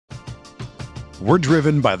We're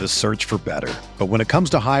driven by the search for better. But when it comes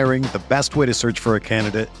to hiring, the best way to search for a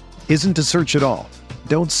candidate isn't to search at all.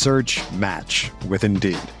 Don't search, match with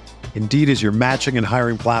Indeed. Indeed is your matching and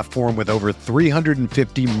hiring platform with over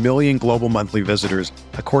 350 million global monthly visitors,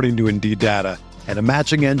 according to Indeed data, and a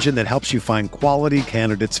matching engine that helps you find quality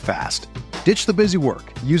candidates fast. Ditch the busy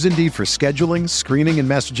work. Use Indeed for scheduling, screening, and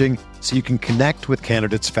messaging so you can connect with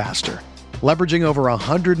candidates faster. Leveraging over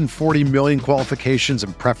 140 million qualifications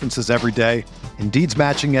and preferences every day, Indeed's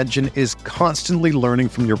matching engine is constantly learning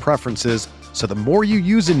from your preferences, so the more you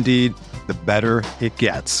use Indeed, the better it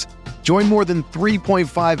gets. Join more than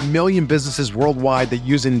 3.5 million businesses worldwide that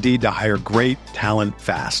use Indeed to hire great talent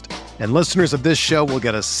fast. And listeners of this show will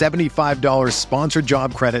get a $75 sponsored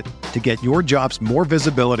job credit to get your jobs more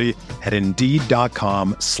visibility at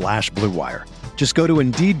Indeed.com/Blue Wire. Just go to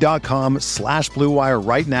Indeed.com/Blue Wire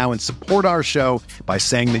right now and support our show by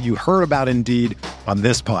saying that you heard about Indeed on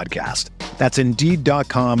this podcast. That's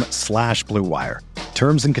Indeed.com/Blue Wire.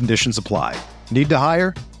 Terms and conditions apply. Need to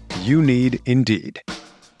hire? You need Indeed.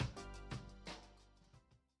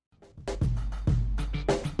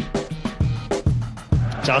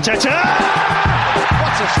 Arteta!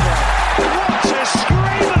 What a strike! What a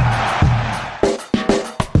screamer!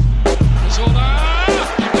 Zola!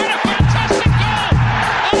 What a fantastic goal!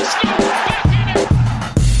 Arsenal back in it!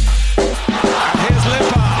 And here's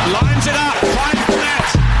Limpar, lines it up, finds the net.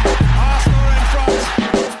 Arsenal in front.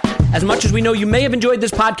 As much as we know you may have enjoyed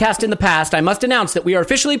this podcast in the past, I must announce that we are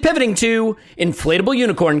officially pivoting to inflatable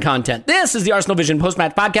unicorn content. This is the Arsenal Vision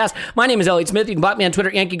Post-Match Podcast. My name is Elliot Smith. You can block me on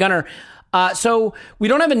Twitter, Yankee Gunner. So we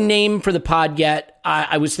don't have a name for the pod yet.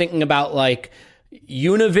 I was thinking about like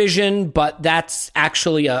Univision, but that's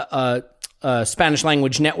actually a Spanish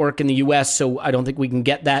language network in the US, so I don't think we can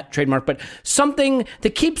get that trademark. But something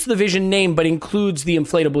that keeps the Vision name, but includes the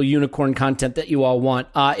inflatable unicorn content that you all want.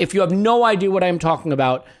 If you have no idea what I'm talking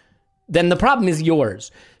about, then the problem is yours,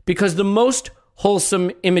 because the most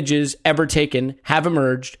wholesome images ever taken have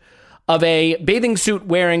emerged of a bathing suit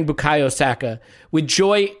wearing Bukayo Saka with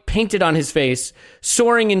joy painted on his face,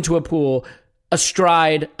 soaring into a pool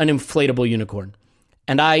astride an inflatable unicorn.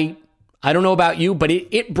 And I don't know about you, but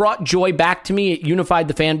it brought joy back to me. It unified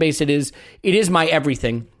the fan base. It is my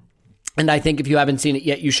everything. And I think if you haven't seen it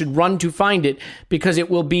yet, you should run to find it, because it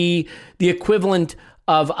will be the equivalent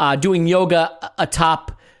of doing yoga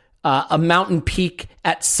atop a mountain peak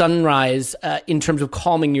at sunrise in terms of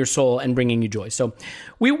calming your soul and bringing you joy. So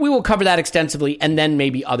we will cover that extensively, and then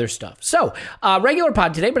maybe other stuff. So regular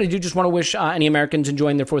pod today, but I do just want to wish any Americans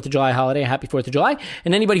enjoying their 4th of July holiday a happy 4th of July.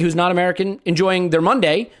 And anybody who's not American enjoying their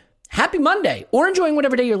Monday, happy Monday, or enjoying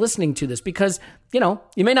whatever day you're listening to this, because, you know,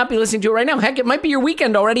 you may not be listening to it right now. Heck, it might be your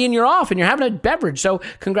weekend already and you're off and you're having a beverage. So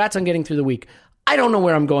congrats on getting through the week. I don't know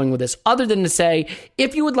where I'm going with this, other than to say,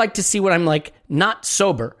 if you would like to see what I'm like, not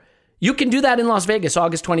sober, you can do that in Las Vegas,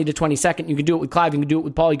 August 20 to 22nd. You can do it with Clive. You can do it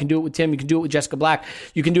with Paul. You can do it with Tim. You can do it with Jessica Black.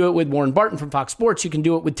 You can do it with Warren Barton from Fox Sports. You can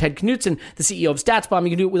do it with Ted Knutson, the CEO of StatsBomb. You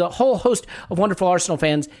can do it with a whole host of wonderful Arsenal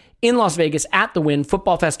fans in Las Vegas at the Wynn,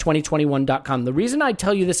 footballfest2021.com. The reason I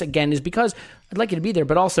tell you this again is because I'd like you to be there,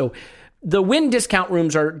 but also the Wynn discount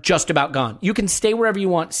rooms are just about gone. You can stay wherever you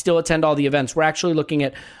want, still attend all the events. We're actually looking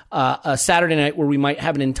at a Saturday night where we might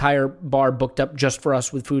have an entire bar booked up just for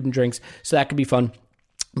us with food and drinks, so that could be fun.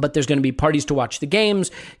 But there's going to be parties to watch the games,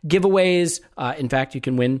 giveaways. In fact, you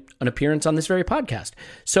can win an appearance on this very podcast.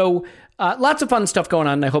 So lots of fun stuff going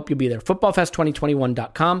on, and I hope you'll be there.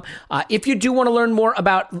 Footballfest2021.com. If you do want to learn more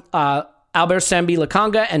about Albert Sambi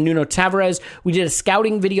Lakanga and Nuno Tavares, we did a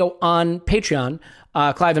scouting video on Patreon,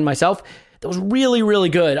 Clive and myself. That was really, really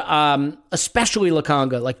good, especially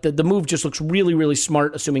Lakanga. Like the move just looks really, really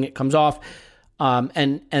smart, assuming it comes off.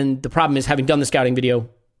 And the problem is, having done the scouting video,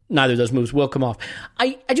 neither of those moves will come off.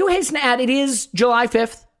 I do hasten to add, it is July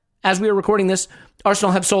 5th. As we are recording this,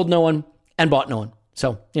 Arsenal have sold no one and bought no one.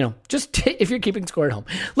 So, you know, just if you're keeping score at home.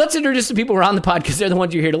 Let's introduce the people who are on the pod, because they're the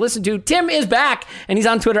ones you're here to listen to. Tim is back, and he's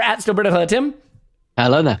on Twitter at Stillbird. Hello, Tim.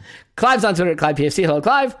 Hello there. Clive's on Twitter at ClivePFC. Hello,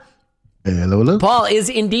 Clive. Hello, hello. Paul is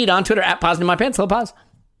indeed on Twitter at Paz in My Pants. Hello, Paz.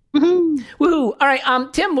 Woohoo. Woohoo. All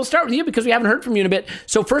right, Tim, we'll start with you because we haven't heard from you in a bit.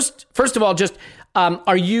 So first of all, just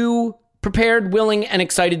are you prepared, willing, and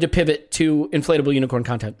excited to pivot to inflatable unicorn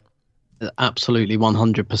content? Absolutely,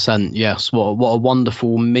 100%. Yes. What a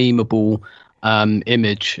wonderful, memeable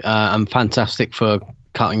image, and fantastic for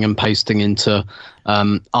cutting and pasting into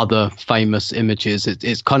other famous images.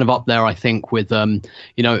 It's kind of up there, I think, with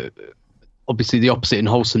obviously the opposite in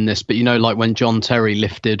wholesomeness, but like when John Terry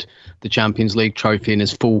lifted the Champions League trophy in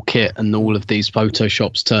his full kit, and all of these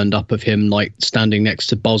photoshops turned up of him like standing next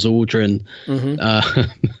to Buzz Aldrin,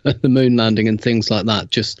 the moon landing and things like that.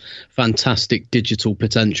 Just fantastic digital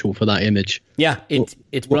potential for that image. Yeah, it's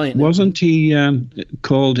brilliant. Wasn't he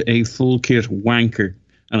called a full kit wanker?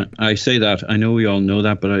 And I say that, I know we all know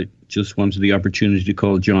that, but I just wanted the opportunity to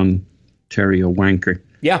call John Terry a wanker.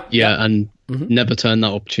 Yeah, and never turn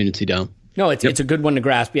that opportunity down. No, it's a good one to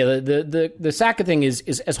grasp. Yeah, the Saka thing is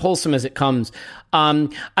as wholesome as it comes.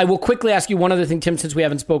 I will quickly ask you one other thing, Tim, since we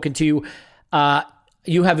haven't spoken to you.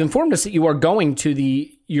 You have informed us that you are going to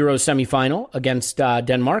the Euro semifinal against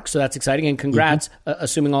Denmark, so that's exciting. And congrats,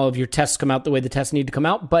 assuming all of your tests come out the way the tests need to come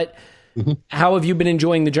out. But how have you been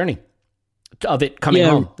enjoying the journey of it coming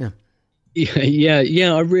home?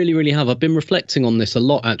 Yeah, I really, really have. I've been reflecting on this a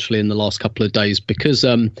lot actually in the last couple of days because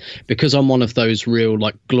I'm one of those real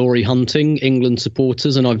like glory hunting England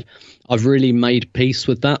supporters, and I've really made peace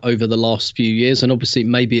with that over the last few years. And obviously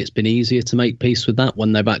maybe it's been easier to make peace with that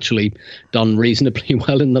when they've actually done reasonably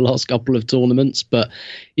well in the last couple of tournaments. But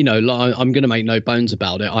I'm going to make no bones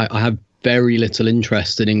about it. I have very little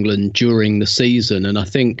interest in England during the season, and I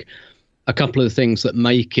think a couple of the things that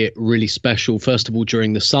make it really special, first of all,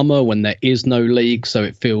 during the summer when there is no league, so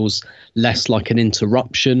it feels less like an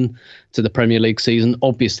interruption to the Premier League season.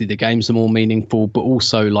 Obviously, the games are more meaningful, but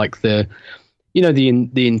also like the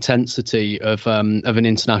intensity of an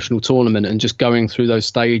international tournament, and just going through those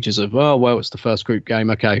stages of, it's the first group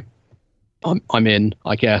game, okay, I'm in,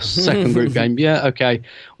 I guess. Second group game, yeah, okay.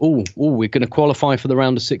 Oh, we're going to qualify for the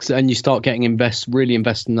round of 6, and you start getting really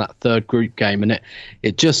invest in that third group game, and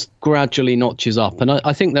it just gradually notches up. And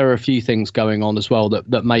I think there are a few things going on as well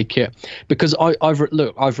that make it, because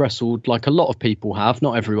I've wrestled like a lot of people have,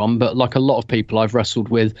 not everyone, but like a lot of people I've wrestled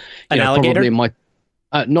with. An alligator? Probably in my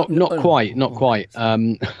not quite.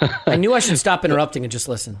 I knew I should stop interrupting and just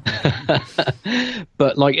listen.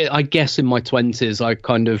 But like, I guess in my 20s, I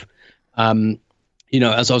kind of.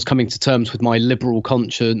 As I was coming to terms with my liberal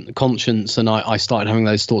conscience, and I started having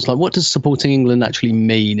those thoughts like, what does supporting England actually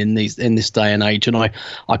mean in this day and age? And I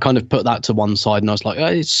kind of put that to one side, and I was like,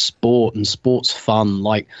 it's sport, and sport's fun.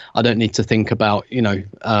 Like, I don't need to think about, I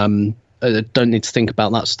don't need to think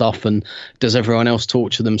about that stuff, and does everyone else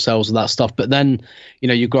torture themselves with that stuff? But then,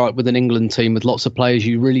 you grow up with an England team with lots of players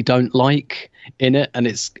you really don't like in it, and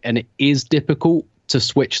it is difficult to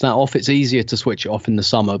switch that off. It's easier to switch it off in the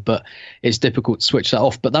summer, but it's difficult to switch that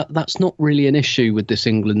off. But that's not really an issue with this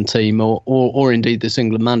England team, or indeed this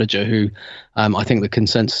England manager, who I think the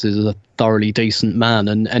consensus is a thoroughly decent man,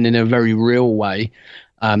 and in a very real way,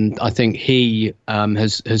 I think he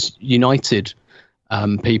has united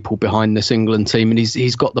people behind this England team, and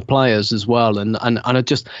he's got the players as well. And I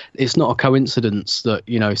just, it's not a coincidence that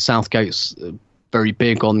Southgate's very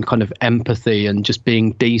big on kind of empathy and just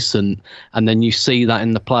being decent, and then you see that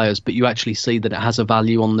in the players, but you actually see that it has a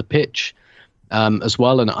value on the pitch as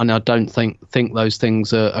well, and I don't think those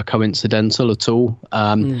things are coincidental at all.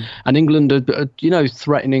 And England are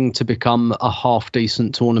threatening to become a half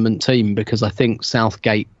decent tournament team, because I think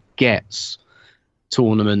Southgate gets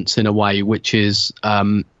tournaments in a way which is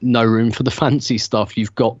no room for the fancy stuff.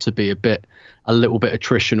 You've got to be a little bit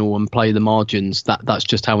attritional and play the margins. That's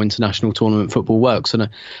just how international tournament football works. And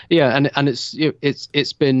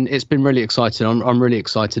it's been really exciting. I'm really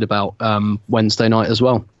excited about Wednesday night as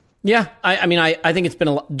well. Yeah, I think it's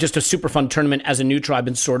been just a super fun tournament. As a neutral, I've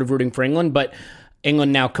been sort of rooting for England, but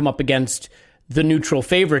England now come up against the neutral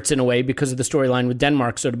favorites in a way because of the storyline with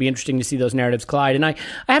Denmark. So it'll be interesting to see those narratives collide. And I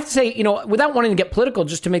have to say, without wanting to get political,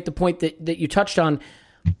 just to make the point that you touched on,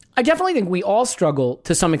 I definitely think we all struggle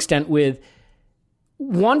to some extent with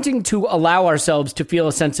wanting to allow ourselves to feel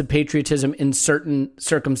a sense of patriotism in certain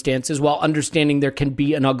circumstances, while understanding there can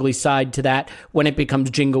be an ugly side to that when it becomes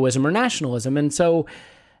jingoism or nationalism. And so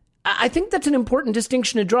I think that's an important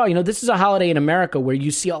distinction to draw. This is a holiday in America where you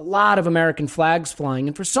see a lot of American flags flying.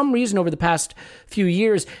 And for some reason, over the past few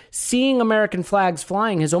years, seeing American flags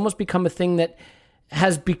flying has almost become a thing that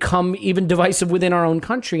has become even divisive within our own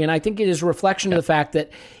country. And I think it is a reflection of the fact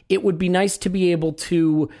that it would be nice to be able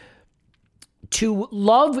to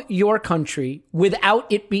love your country without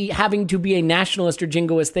it having to be a nationalist or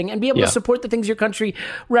jingoist thing, and be able to support the things your country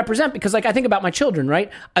represent. Because I think about my children,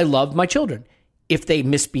 right? I love my children. If they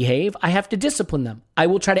misbehave, I have to discipline them. I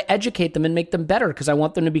will try to educate them and make them better, because I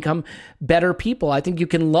want them to become better people. I think you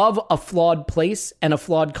can love a flawed place and a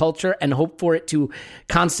flawed culture and hope for it to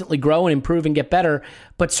constantly grow and improve and get better.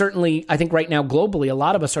 But certainly, I think right now globally, a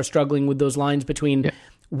lot of us are struggling with those lines between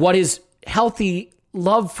what is healthy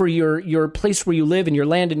love for your place where you live and your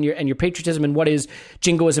land and your patriotism and what is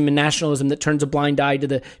jingoism and nationalism that turns a blind eye to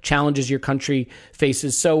the challenges your country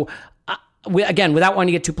faces. So again, without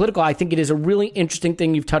wanting to get too political, I think it is a really interesting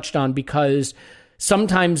thing you've touched on, because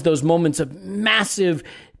sometimes those moments of massive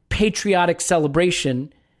patriotic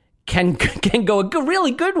celebration can go a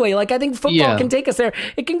really good way. Like, I think football can take us there.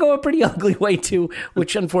 It can go a pretty ugly way too,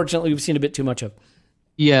 which unfortunately we've seen a bit too much of.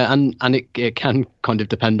 Yeah, and it can kind of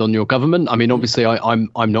depend on your government. I mean, obviously, I'm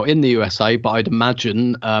not in the USA, but I'd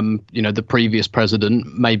imagine, the previous president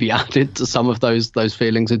maybe added to some of those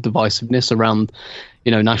feelings of divisiveness around,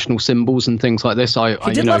 national symbols and things like this.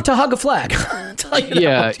 He did love to hug a flag.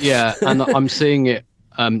 Yeah, and I'm seeing it.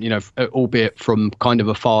 Albeit from kind of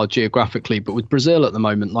afar geographically, but with Brazil at the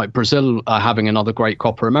moment, like Brazil are having another great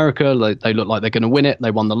Copa America. They look like they're going to win it.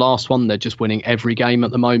 They won the last one. They're just winning every game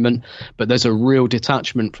at the moment. But there's a real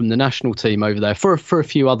detachment from the national team over there for a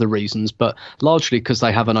few other reasons, but largely because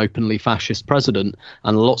they have an openly fascist president,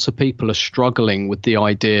 and lots of people are struggling with the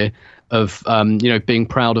idea of being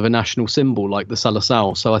proud of a national symbol like the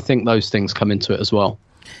Seleção. So I think those things come into it as well.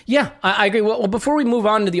 Yeah, I agree. Well, before we move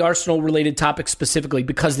on to the Arsenal-related topic specifically,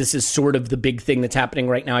 because this is sort of the big thing that's happening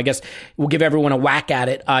right now, I guess we'll give everyone a whack at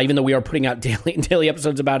it, even though we are putting out daily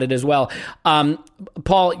episodes about it as well.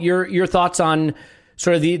 Paul, your thoughts on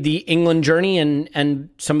sort of the England journey and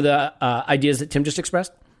some of the ideas that Tim just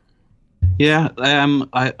expressed? Yeah,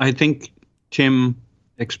 I think Tim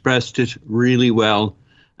expressed it really well,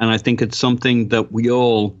 and I think it's something that we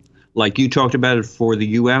all, like you talked about it for the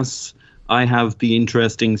US, I have the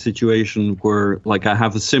interesting situation where, like, I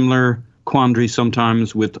have a similar quandary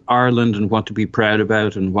sometimes with Ireland and what to be proud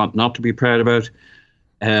about and what not to be proud about.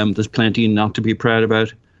 There's plenty not to be proud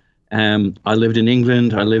about. I lived in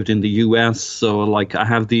England, I lived in the US, so like I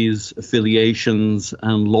have these affiliations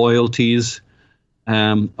and loyalties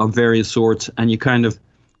of various sorts. And you kind of,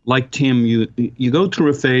 like Tim, you go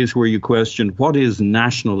through a phase where you question, what is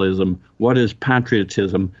nationalism? What is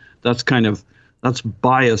patriotism? That's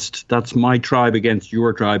biased. That's my tribe against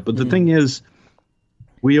your tribe. But the thing is,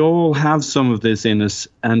 we all have some of this in us.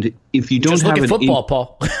 And if you don't just have look it at football,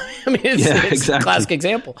 Paul. I mean, it's exactly. a classic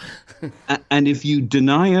example. And if you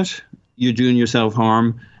deny it, you're doing yourself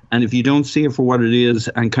harm. And if you don't see it for what it is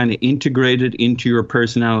and kind of integrate it into your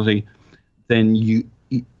personality, then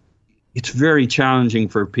it's very challenging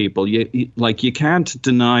for people. You can't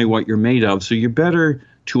deny what you're made of. So you're better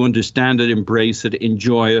to understand it, embrace it,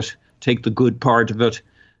 enjoy it. Take the good part of it,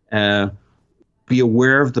 be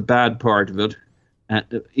aware of the bad part of it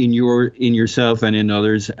in yourself and in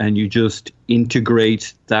others, and you just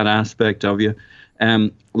integrate that aspect of you.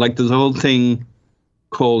 Like there's a whole thing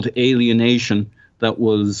called alienation that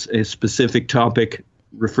was a specific topic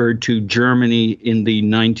referred to Germany in the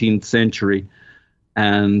 19th century,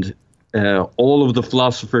 and all of the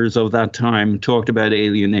philosophers of that time talked about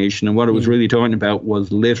alienation, and what it was really talking about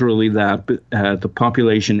was literally that the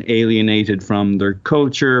population alienated from their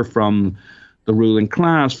culture, from the ruling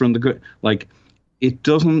class, from the good. Like, it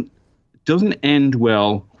doesn't end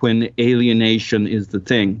well when alienation is the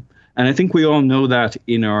thing, and I think we all know that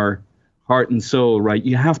in our heart and soul, right?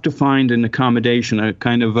 You have to find an accommodation, a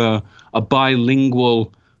kind of a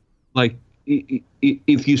bilingual, like.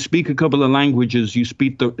 If you speak a couple of languages, you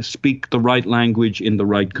speak the right language in the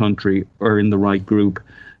right country or in the right group.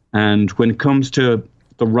 And when it comes to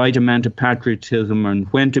the right amount of patriotism and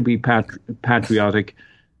when to be patriotic,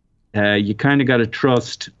 you kind of got to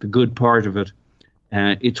trust the good part of it.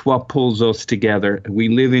 It's what pulls us together. We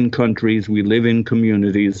live in countries, we live in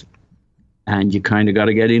communities, and you kind of got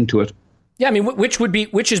to get into it. Yeah, I mean,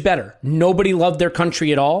 which is better? Nobody loved their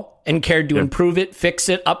country at all and cared to improve it, fix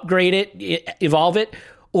it, upgrade it, evolve it,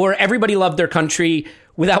 or everybody loved their country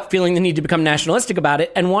without feeling the need to become nationalistic about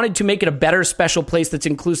it and wanted to make it a better, special place that's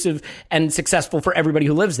inclusive and successful for everybody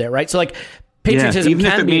who lives there, right? So, like, patriotism even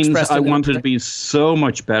can if it be means expressed. I want it to be so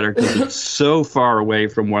much better because it's so far away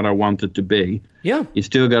from what I want it to be. Yeah, you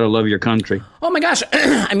still got to love your country. Oh my gosh!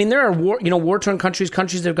 I mean, there are war-torn countries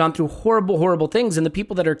that have gone through horrible, horrible things, and the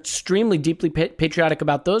people that are extremely deeply patriotic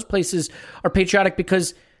about those places are patriotic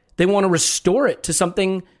because they want to restore it to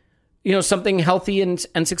something, something healthy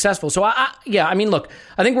and successful. So I mean, look,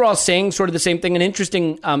 I think we're all saying sort of the same thing. An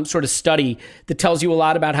interesting sort of study that tells you a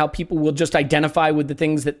lot about how people will just identify with the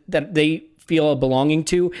things that they feel a belonging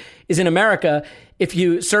to is in America. If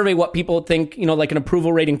you survey what people think, like an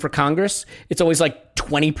approval rating for Congress, it's always like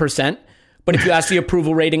 20%. But if you ask the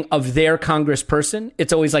approval rating of their congressperson,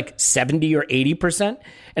 it's always like 70 or 80%.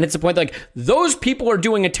 And it's the point like, those people are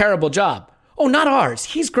doing a terrible job. oh, not ours.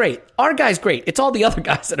 He's great. Our guy's great. It's all the other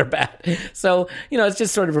guys that are bad. So, it's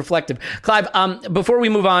just sort of reflective. Clive, before we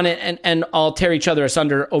move on and I'll tear each other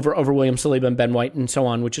asunder over William Saliba and Ben White and so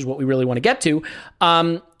on, which is what we really want to get to.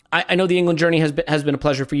 I know the England journey has been a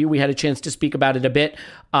pleasure for you. We had a chance to speak about it a bit.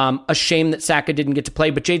 A shame that Saka didn't get to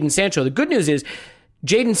play, but Jadon Sancho, the good news is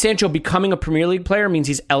Jadon Sancho becoming a Premier League player means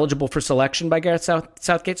he's eligible for selection by Gareth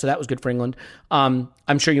Southgate, so that was good for England.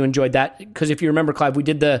 I'm sure you enjoyed that, because if you remember, Clive, we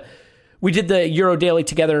did the Euro Daily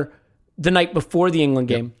together the night before the England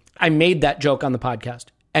game. Yep. I made that joke on the podcast,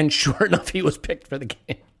 and sure enough, he was picked for the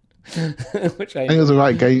game. Which I think it was the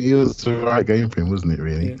right game. It was the right game for him, wasn't it?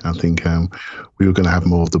 Really, yeah. I think we were going to have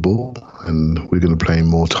more of the ball, and we were going to play in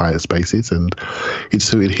more tighter spaces, and it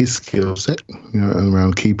suited his skill set,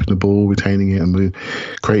 around keeping the ball, retaining it, and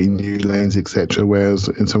creating new lanes, etc. Whereas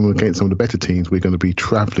against some of the better teams, we're going to be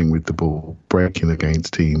travelling with the ball, breaking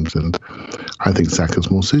against teams, and I think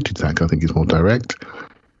Saka's more suited. Saka, I think he's more direct,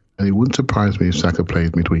 and it wouldn't surprise me if Saka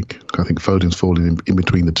played midweek. I think Foden's falling in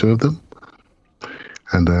between the two of them.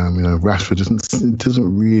 And, Rashford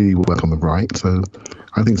doesn't really work on the right. So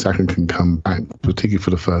I think Saka can come back, particularly for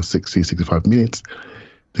the first 60, 65 minutes,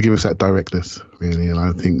 to give us that directness, really. And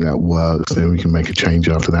I think that works. Then we can make a change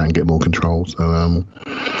after that and get more control. So,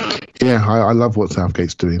 I love what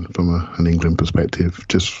Southgate's doing from an England perspective.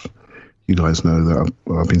 Just, you guys know that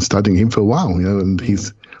I've been studying him for a while, and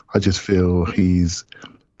I just feel he's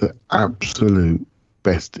the absolute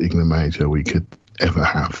best England manager we could ever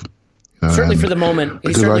have. Certainly for the moment.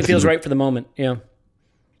 He certainly feels right for the moment, yeah.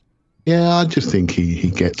 Yeah, I just think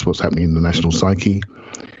he gets what's happening in the national psyche.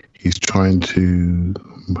 He's trying to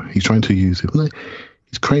use it.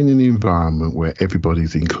 He's creating an environment where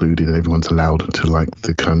everybody's included, everyone's allowed to like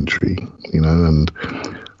the country, and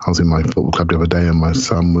I was in my football club the other day and my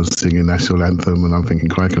son was singing national anthem, and I'm thinking,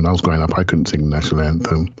 crikey, when I was growing up, I couldn't sing the national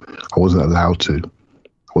anthem. I wasn't allowed to.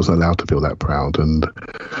 I wasn't allowed to feel that proud, and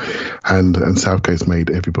Southgate's made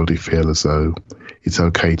everybody feel as though it's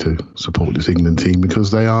okay to support this England team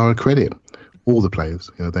because they are a credit. All the players,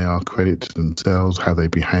 they are a credit to themselves, how they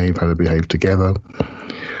behave together,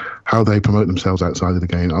 how they promote themselves outside of the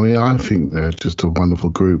game. I mean, I think they're just a wonderful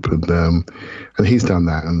group, and he's done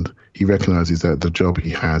that, and he recognises that the job he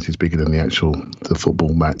has is bigger than the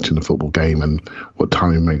football match and the football game, and what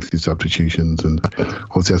time he makes his substitutions, and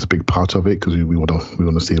obviously that's a big part of it because we want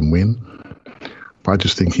to see him win. But I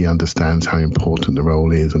just think he understands how important the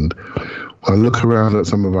role is, and when I look around at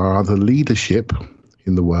some of our other leadership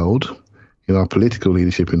in the world, our political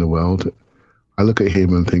leadership in the world, I look at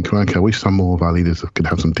him and think, okay, I wish some more of our leaders could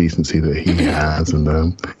have some decency that he has, and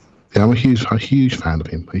I'm a huge fan of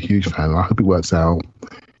him, a huge fan. I hope it works out.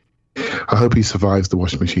 I hope he survives the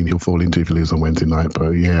washing machine he'll fall into if he loses on Wednesday night.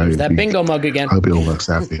 But yeah, there's that bingo mug again. I hope it all works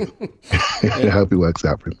out for him. I hope it works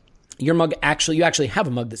out for him. Your mug, you actually have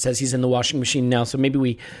a mug that says he's in the washing machine now. So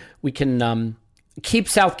maybe we can keep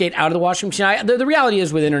Southgate out of the washing machine. The reality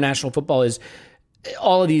is with international football is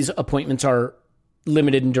all of these appointments are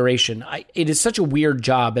limited in duration. It is such a weird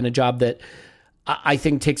job, and a job that I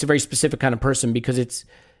think takes a very specific kind of person, because it's,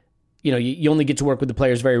 you only get to work with the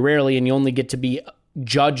players very rarely, and you only get to be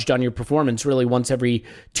judged on your performance really once every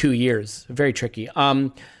 2 years. Very tricky.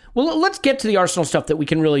 Well, let's get to the Arsenal stuff that we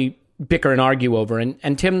can really bicker and argue over.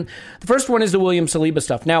 And Tim, the first one is the William Saliba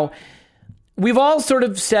stuff. Now, we've all sort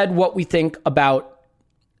of said what we think about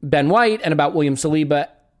Ben White and about William Saliba,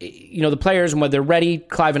 the players and whether they're ready.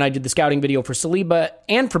 Clive and I did the scouting video for Saliba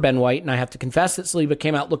and for Ben White, and I have to confess that Saliba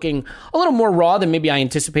came out looking a little more raw than maybe I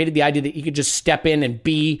anticipated. The idea that he could just step in and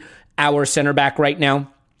be our center back right now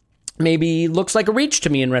maybe looks like a reach to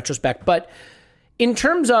me in retrospect. But in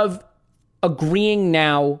terms of agreeing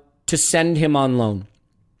now to send him on loan,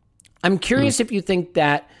 I'm curious if you think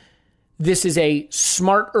that this is a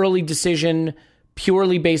smart early decision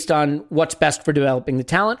purely based on what's best for developing the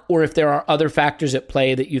talent, or if there are other factors at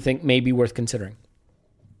play that you think may be worth considering.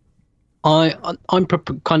 I'm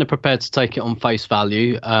kind of prepared to take it on face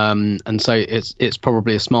value, and say it's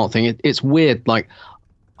probably a smart thing. It's weird,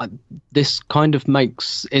 this kind of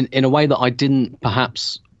makes, in a way that I didn't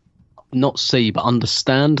perhaps not see but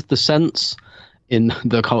understand the sense in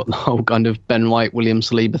the whole kind of Ben White, William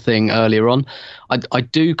Saliba thing earlier on. I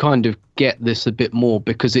do kind of get this a bit more,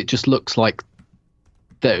 because it just looks like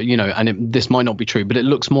that, and this might not be true, but it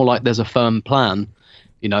looks more like there's a firm plan.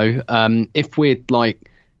 If we'd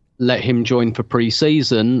let him join for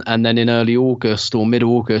pre-season and then in early August or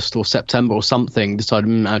mid-August or September or something decide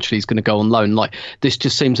actually he's going to go on loan, this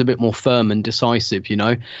just seems a bit more firm and decisive,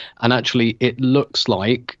 and actually it looks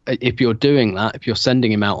like if you're doing that, if you're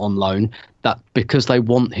sending him out on loan, that because they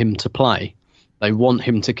want him to play, They want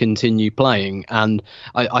him to continue playing. And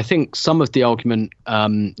I think some of the argument,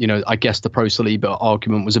 I guess the pro Saliba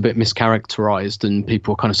argument was a bit mischaracterized, and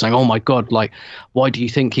people were kind of saying, oh my God, like, why do you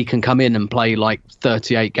think he can come in and play like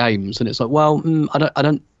 38 games? And it's like, well, I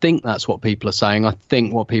don't think that's what people are saying. I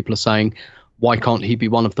think what people are saying, why can't he be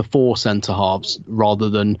one of the 4 centre halves, rather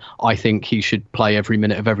than I think he should play every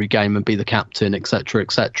minute of every game and be the captain, etc.,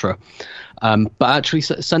 etc. But actually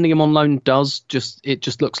sending him on loan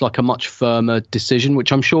just looks like a much firmer decision,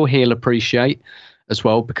 which I'm sure he'll appreciate as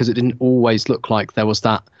well, because it didn't always look like there was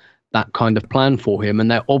that kind of plan for him.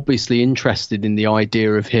 And they're obviously interested in the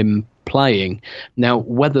idea of him playing. Now,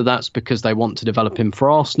 whether that's because they want to develop him for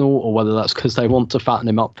Arsenal or whether that's because they want to fatten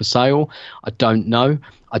him up for sale, I don't know.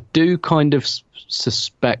 I do kind of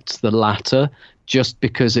suspect the latter, just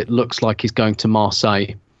because it looks like he's going to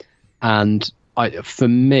Marseille. And for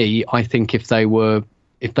me, I think if they were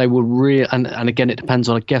real, and again, it depends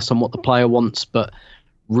on, I guess, on what the player wants, but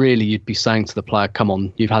really you'd be saying to the player, come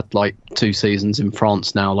on, you've had like 2 seasons in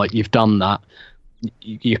France now, like you've done that.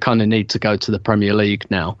 You kind of need to go to the Premier League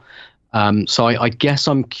now. So I guess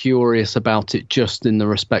I'm curious about it just in the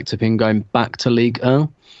respect of him going back to Ligue 1.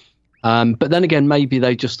 But then again, maybe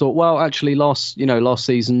they just thought, well, actually last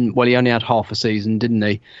season, well, he only had half a season, didn't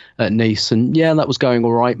he, at Nice? And yeah, that was going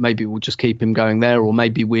all right. Maybe we'll just keep him going there, or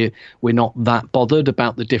maybe we're not that bothered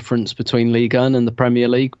about the difference between Ligue 1 and the Premier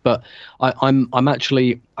League. But I'm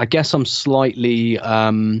actually, I guess I'm slightly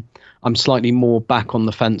more back on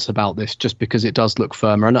the fence about this, just because it does look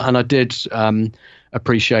firmer. And I did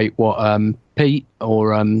appreciate what Pete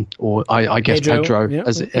or I guess Pedro, yeah,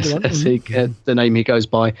 as he, the name he goes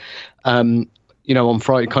by, on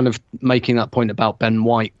Friday, kind of making that point about Ben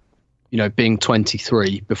White, being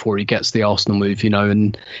 23 before he gets the Arsenal move,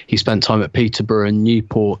 and he spent time at Peterborough and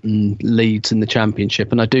Newport and Leeds in the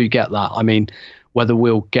Championship. And I do get that. I mean, whether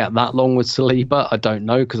we'll get that long with Saliba, I don't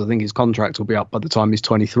know, because I think his contract will be up by the time he's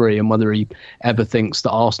 23. And whether he ever thinks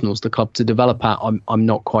that Arsenal's the club to develop at, I'm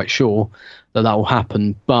not quite sure that will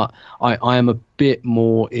happen. But I am a bit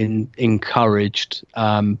more encouraged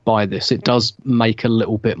by this. It does make a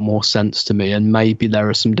little bit more sense to me. And maybe there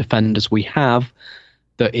are some defenders we have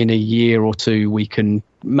that in a year or two we can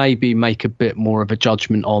maybe make a bit more of a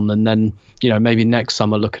judgment on. And then, maybe next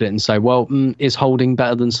summer look at it and say, well, is Holding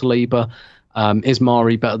better than Saliba? Is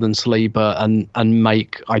Mari better than Saliba? And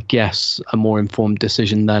make, I guess, a more informed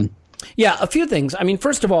decision then. Yeah, a few things. I mean,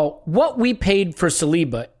 first of all, what we paid for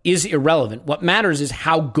Saliba is irrelevant. What matters is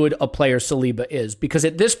how good a player Saliba is, because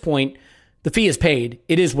at this point, the fee is paid.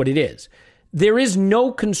 It is what it is. There is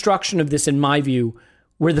no construction of this, in my view,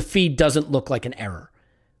 where the fee doesn't look like an error.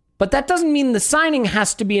 But that doesn't mean the signing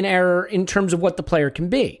has to be an error in terms of what the player can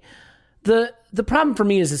be. The problem for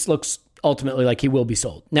me is this looks ultimately like he will be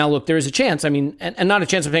sold. Now, look, there is a chance, and not a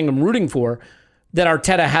chance of thing I'm rooting for, that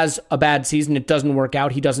Arteta has a bad season, it doesn't work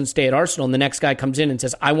out, he doesn't stay at Arsenal, and the next guy comes in and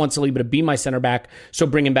says, I want Saliba to be my center back, so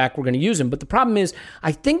bring him back, we're going to use him. But the problem is,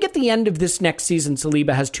 I think at the end of this next season,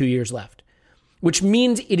 Saliba has 2 years left, which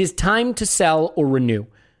means it is time to sell or renew,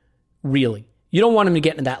 really. You don't want him to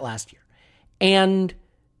get into that last year. And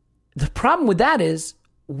the problem with that is,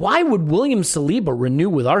 why would William Saliba renew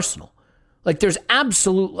with Arsenal? Like, there's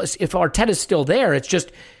absolute, if Arteta's still there, it's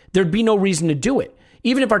just, there'd be no reason to do it.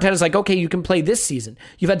 Even if Arteta's like, okay, you can play this season.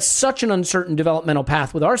 You've had such an uncertain developmental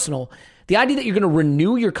path with Arsenal. The idea that you're going to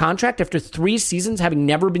renew your contract after 3 seasons, having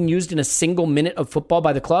never been used in a single minute of football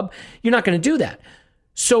by the club, you're not going to do that.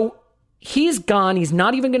 So he's gone. He's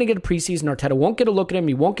not even going to get a preseason. Arteta won't get a look at him.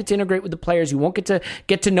 He won't get to integrate with the players. He won't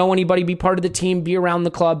get to know anybody, be part of the team, be around the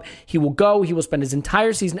club. He will go. He will spend his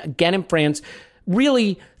entire season again in France.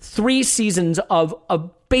 Really 3 seasons of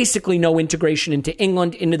basically no integration into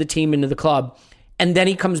England, into the team, into the club. And then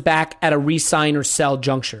he comes back at a re-sign or sell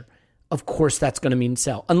juncture. Of course, that's going to mean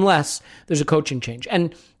sell, unless there's a coaching change.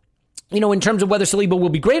 And, in terms of whether Saliba will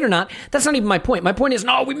be great or not, that's not even my point. My point is,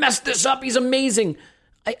 no, we messed this up. He's amazing.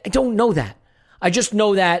 I don't know that. I just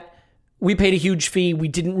know that we paid a huge fee. We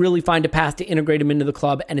didn't really find a path to integrate him into the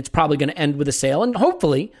club, and it's probably going to end with a sale. And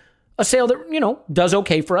hopefully a sale that, does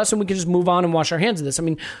okay for us, and we can just move on and wash our hands of this. I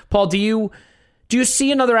mean, Paul, do you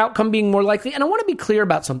see another outcome being more likely? And I want to be clear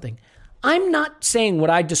about something. I'm not saying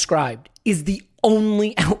what I described is the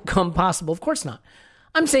only outcome possible. Of course not.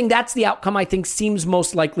 I'm saying that's the outcome I think seems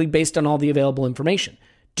most likely based on all the available information.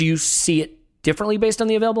 Do you see it differently based on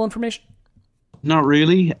the available information? Not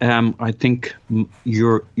really. I think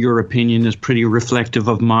your opinion is pretty reflective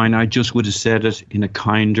of mine. I just would have said it in a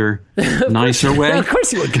kinder, nicer way. Of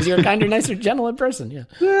course you would, because you're a kinder, nicer, gentler person. Yeah.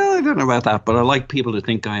 Well, I don't know about that, but I like people to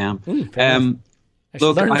think I am.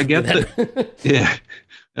 Look, I get that. Yeah.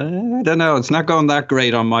 I don't know. It's not going that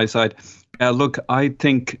great on my side. look, I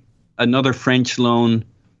think another French loan,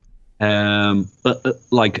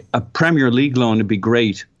 like a Premier League loan, would be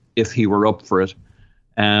great if he were up for it.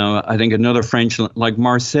 I think another French, like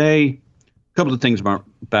Marseille, a couple of things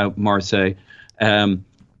about Marseille.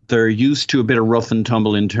 They're used to a bit of rough and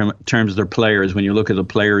tumble in terms of their players. When you look at the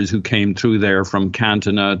players who came through there, from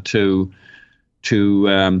Cantona to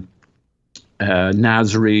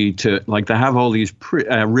Nasri, to, like, they have all these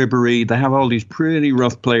Ribéry, they have all these pretty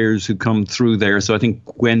rough players who come through there. So I think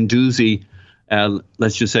Guendouzi,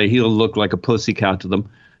 let's just say he'll look like a pussycat to them.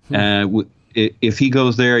 If he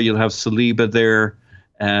goes there, you'll have Saliba there.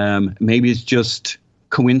 Maybe it's just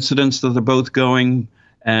coincidence that they're both going,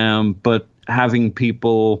 but having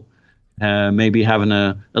people maybe having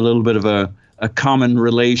a little bit of a common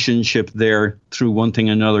relationship there through one thing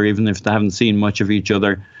or another, even if they haven't seen much of each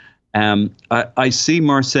other. I see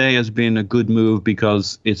Marseille as being a good move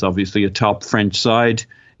because it's obviously a top French side.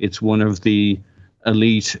 It's one of the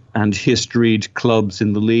elite and historied clubs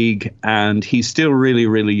in the league, and he's still really,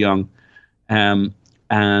 really young.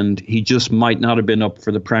 And he just might not have been up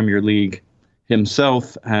for the Premier League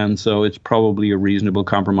himself, and so it's probably a reasonable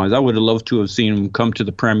compromise. I would have loved to have seen him come to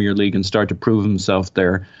the Premier League and start to prove himself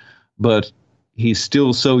there, but he's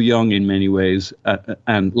still so young in many ways,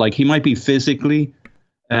 and like, he might be physically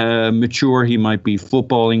mature, he might be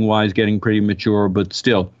footballing wise getting pretty mature, but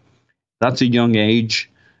still, that's a young age.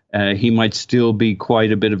 He might still be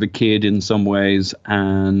quite a bit of a kid in some ways,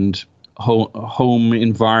 and home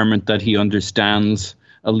environment that he understands,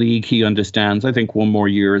 a league he understands. I think one more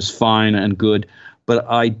year is fine and good, but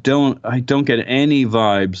I don't get any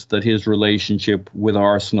vibes that his relationship with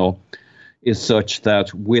Arsenal is such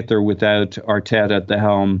that with or without Arteta at the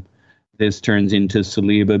helm, this turns into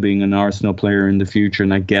Saliba being an Arsenal player in the future.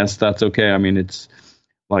 And I guess that's okay. I mean, it's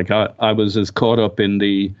like I was as caught up in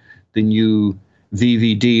the new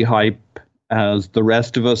VVD hype as the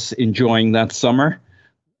rest of us enjoying that summer.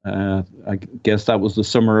 I guess that was the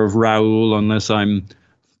summer of Raul, unless I'm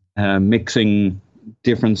mixing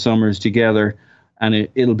different summers together. And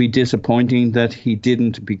it'll be disappointing that he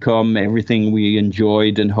didn't become everything we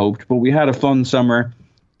enjoyed and hoped. But we had a fun summer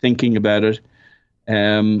thinking about it.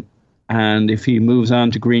 And if he moves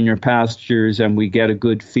on to greener pastures and we get a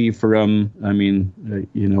good fee for him, I mean,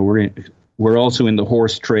 we're also in the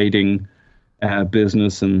horse trading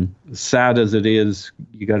business, and sad as it is,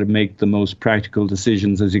 you got to make the most practical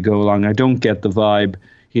decisions as you go along. I don't get the vibe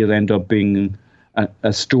he'll end up being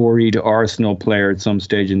a storied Arsenal player at some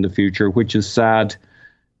stage in the future, which is sad,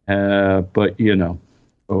 but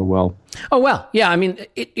oh well. Oh, well, yeah, I mean,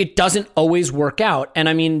 it doesn't always work out. And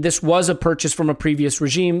I mean, this was a purchase from a previous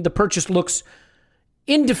regime. The purchase looks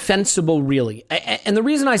indefensible, really. And the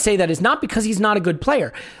reason I say that is not because he's not a good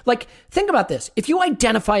player. Like, think about this. If you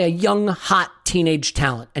identify a young, hot teenage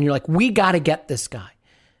talent and you're like, we got to get this guy,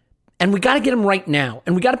 and we got to get him right now,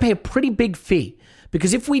 and we got to pay a pretty big fee,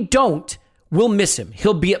 because if we don't, we'll miss him.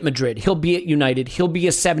 He'll be at Madrid. He'll be at United. He'll be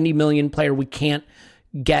a 70 million player we can't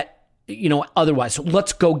get otherwise. So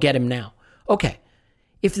let's go get him now. Okay.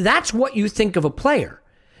 If that's what you think of a player,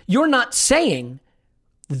 you're not saying,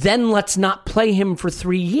 then let's not play him for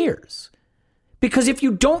 3 years. Because if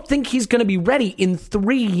you don't think he's going to be ready in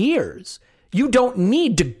 3 years, you don't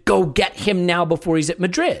need to go get him now before he's at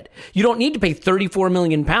Madrid. You don't need to pay £34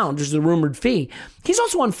 million, which is the rumored fee. He's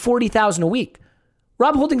also on $40,000 a week.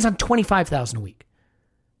 Rob Holding's on $25,000 a week.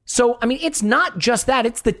 So, I mean, it's not just that.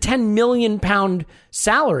 It's the £10 million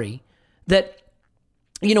salary that,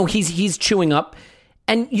 he's chewing up.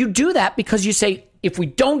 And you do that because you say, if we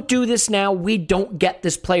don't do this now, we don't get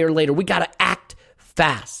this player later. We got to act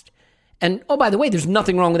fast. And, oh, by the way, there's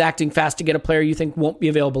nothing wrong with acting fast to get a player you think won't be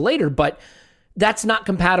available later, but that's not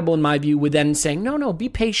compatible, in my view, with then saying, no, be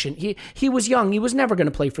patient. He was young. He was never going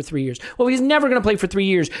to play for 3 years. Well, he's never going to play for 3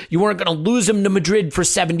 years. You weren't going to lose him to Madrid for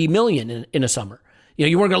 $70 million in a summer.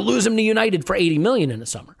 You weren't going to lose him to United for $80 million in a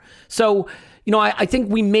summer. So, I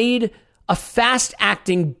think we made a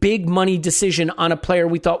fast-acting, big-money decision on a player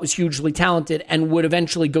we thought was hugely talented and would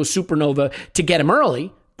eventually go supernova to get him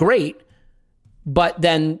early. Great. But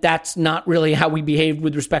then that's not really how we behaved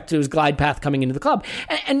with respect to his glide path coming into the club.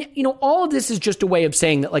 And all of this is just a way of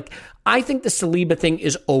saying that, like, I think the Saliba thing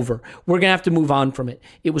is over. We're going to have to move on from it.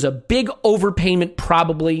 It was a big overpayment,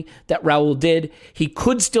 probably, that Raul did. He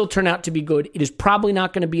could still turn out to be good. It is probably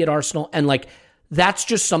not going to be at Arsenal. And, like, that's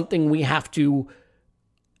just something we have to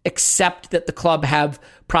accept that the club have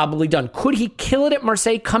probably done. Could he kill it at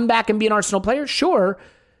Marseille, come back and be an Arsenal player? Sure.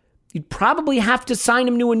 You'd probably have to sign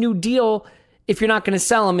him to a new deal if you're not going to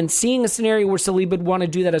sell him. And seeing a scenario where Saliba would want to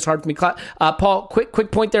do that is hard for me. Paul,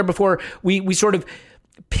 quick point there before we sort of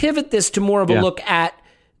pivot this to more of a look at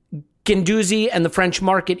Guendouzi and the French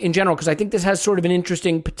market in general? Because I think this has sort of an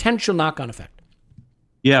interesting potential knock-on effect.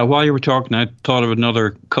 Yeah, while you were talking, I thought of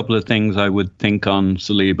another couple of things I would think on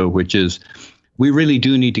Saliba, which is we really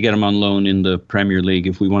do need to get him on loan in the Premier League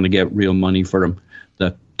if we want to get real money for him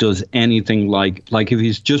that does anything like if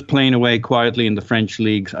he's just playing away quietly in the French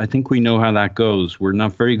leagues. I think we know how that goes. We're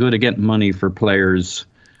not very good at getting money for players.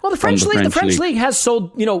 Well, the French league has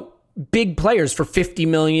sold, big players for 50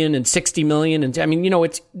 million and 60 million. And I mean,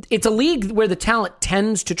 it's a league where the talent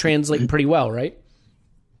tends to translate pretty well, right?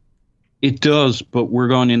 It does, but we're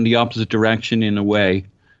going in the opposite direction in a way,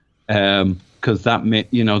 because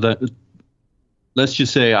let's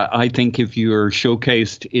just say I think if you're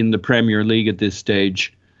showcased in the Premier League at this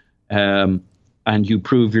stage, and you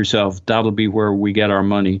prove yourself, that'll be where we get our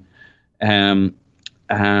money. And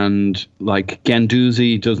like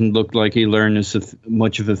Guendouzi doesn't look like he'll earn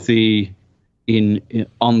much of a fee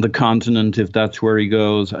on the continent if that's where he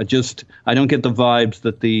goes. I don't get the vibes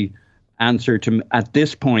that the answer to at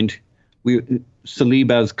this point.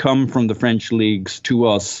 Saliba has come from the French leagues to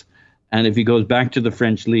us, and if he goes back to the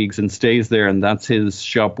French leagues and stays there and that's his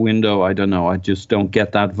shop window, I don't know. I just don't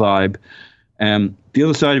get that vibe. The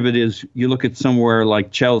other side of it is you look at somewhere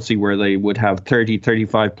like Chelsea where they would have 30,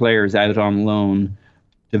 35 players out on loan,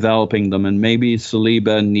 developing them, and maybe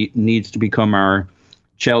Saliba needs to become our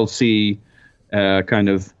Chelsea kind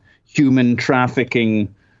of human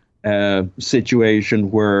trafficking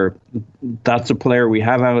situation where that's a player we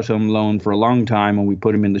have out on loan for a long time and we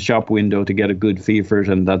put him in the shop window to get a good fee for it,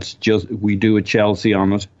 and that's just we do a Chelsea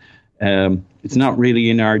on it. It's not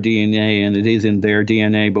really in our DNA and it is in their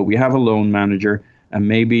DNA, but we have a loan manager, and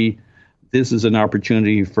maybe this is an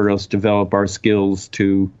opportunity for us to develop our skills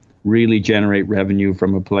to really generate revenue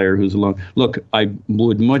from a player who's alone. Look, I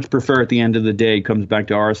would much prefer at the end of the day comes back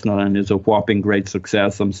to Arsenal and is a whopping great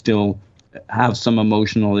success. I'm still have some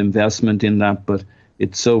emotional investment in that, but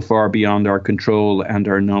it's so far beyond our control and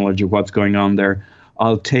our knowledge of what's going on there.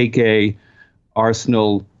 I'll take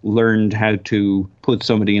Arsenal learned how to put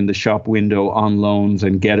somebody in the shop window on loans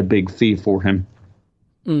and get a big fee for him.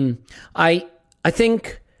 I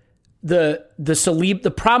think the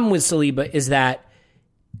problem with Saliba is that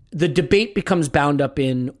the debate becomes bound up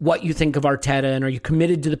in what you think of Arteta, and are you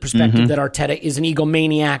committed to the perspective that Arteta is an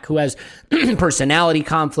egomaniac who has personality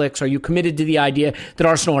conflicts? Are you committed to the idea that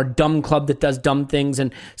Arsenal are a dumb club that does dumb things?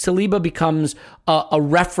 And Saliba becomes a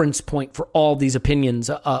reference point for all these opinions,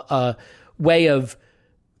 a way of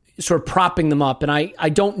sort of propping them up. And I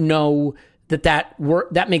don't know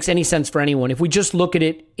that makes any sense for anyone. If we just look at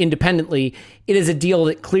it independently, it is a deal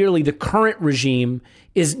that clearly the current regime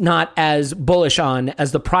is not as bullish on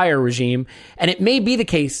as the prior regime. And it may be the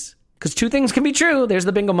case, because two things can be true. There's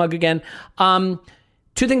the bingo mug again.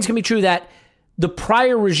 Two things can be true, that the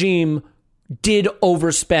prior regime did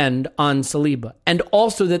overspend on Saliba, and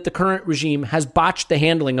also that the current regime has botched the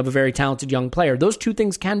handling of a very talented young player. Those two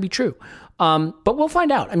things can be true. But we'll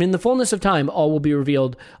find out. I mean, in the fullness of time, all will be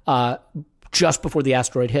revealed just before the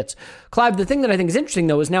asteroid hits. Clive, the thing that I think is interesting,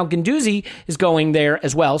 though, is now Guendouzi is going there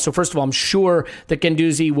as well. So first of all, I'm sure that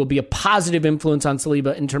Guendouzi will be a positive influence on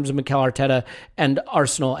Saliba in terms of Mikel Arteta and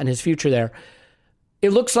Arsenal and his future there. It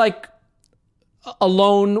looks like a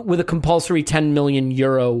loan with a compulsory 10 million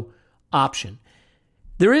euro option.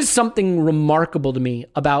 There is something remarkable to me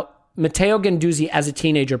about Matteo Guendouzi as a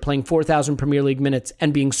teenager playing 4,000 Premier League minutes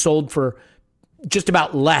and being sold for just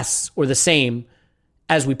about less or the same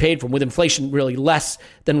as we paid for him, with inflation really less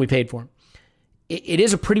than we paid for him. It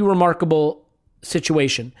is a pretty remarkable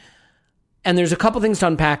situation. And there's a couple things to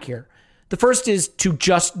unpack here. The first is to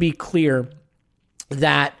just be clear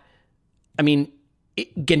that,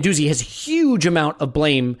 Guendouzi has a huge amount of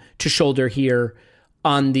blame to shoulder here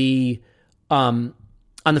on the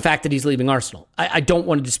fact that he's leaving Arsenal. I don't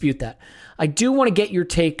want to dispute that. I do want to get your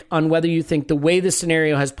take on whether you think the way this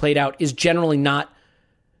scenario has played out is generally not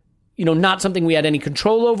something we had any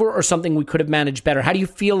control over, or something we could have managed better. How do you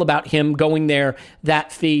feel about him going there,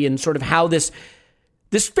 that fee, and sort of how this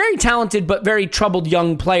very talented but very troubled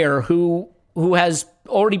young player who has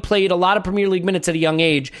already played a lot of Premier League minutes at a young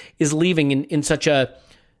age is leaving in such a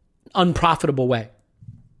unprofitable way?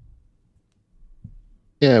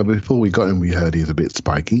 Yeah, before we got him, we heard he's a bit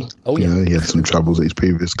spiky. Oh, yeah. He had some troubles at his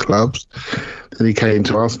previous clubs. Then he came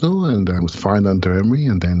to Arsenal and was fine under Emery,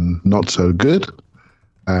 and then not so good.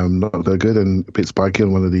 And a bit spiky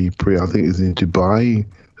on one of the I think it was in Dubai.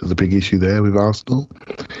 There's a big issue there with Arsenal.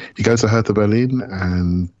 He goes to Hertha Berlin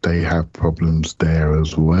and they have problems there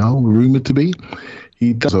as well, rumoured to be.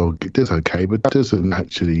 He does okay, but doesn't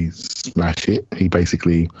actually smash it. He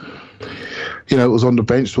basically, was on the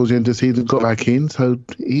bench towards the end of the season, got back in. So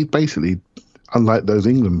he basically, unlike those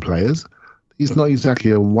England players, he's not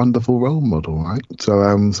exactly a wonderful role model, right?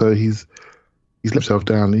 So he's let himself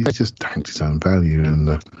down. He's just tanked his own value.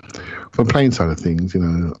 And from playing side of things, I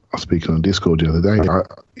was speaking on Discord the other day.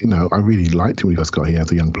 I really liked him when he first got here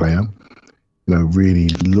as a young player. Really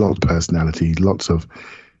lots of personality, he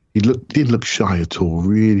didn't look shy at all.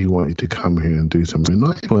 Really wanted to come here and do something.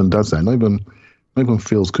 Not everyone does that. Not everyone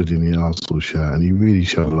feels good in the Arsenal shirt, and he really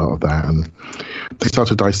showed a lot of that. And they start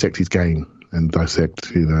to dissect his game and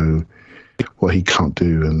dissect, what he can't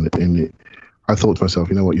do. And I thought to myself,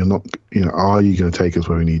 what, you're not, are you going to take us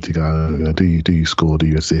where we need to go? Do you score? Do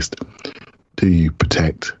you assist? Do you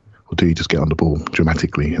protect? Or do you just get on the ball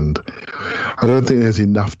dramatically? And I don't think there's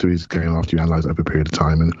enough to his game after you analyse it over a period of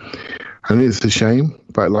time. And it's a shame,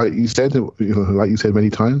 but like you said, many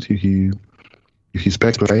times, if you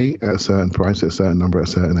speculate at a certain price, at a certain number, at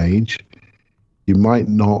a certain age, you might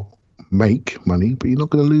not make money, but you're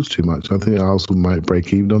not going to lose too much. I think Arsenal might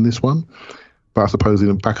break even on this one. But I suppose in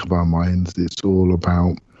the back of our minds, it's all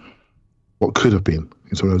about what could have been.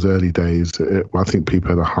 It's one of those early days. I think people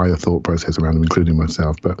had a higher thought process around them, including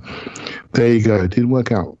myself. But there you go. It didn't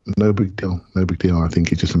work out. No big deal. I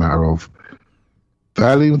think it's just a matter of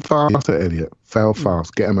failing faster, Elliot. Fail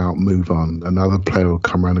fast. Get them out. Move on. Another player will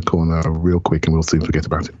come around the corner real quick and we'll soon forget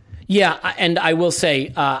about it. Yeah, and I will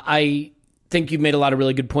say, I think you've made a lot of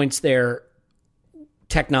really good points there,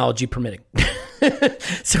 technology permitting.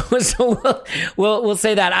 So we'll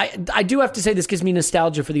say that. I do have to say this gives me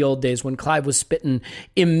nostalgia for the old days when Clive was spitting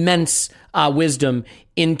immense wisdom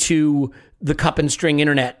into the cup and string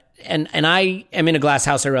internet. And I am in a glass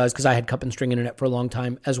house, I realize, because I had cup and string internet for a long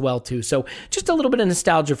time as well, too. So just a little bit of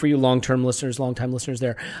nostalgia for you long-time listeners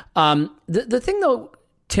there. The thing, though,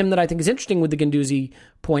 Tim, that I think is interesting with the Guendouzi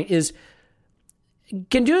point is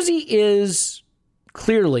Guendouzi is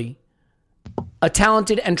clearly a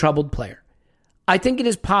talented and troubled player. I think it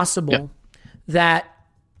is possible that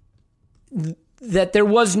there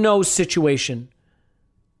was no situation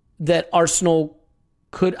that Arsenal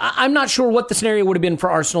could. I'm not sure what the scenario would have been for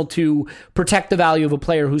Arsenal to protect the value of a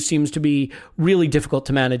player who seems to be really difficult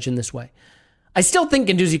to manage in this way. I still think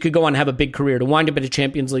Guendouzi could go on and have a big career, to wind up at a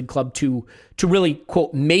Champions League club to really,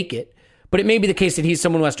 quote, make it. But it may be the case that he's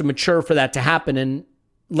someone who has to mature for that to happen, and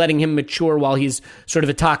letting him mature while he's sort of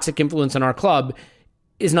a toxic influence on our club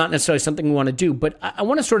is not necessarily something we want to do. But I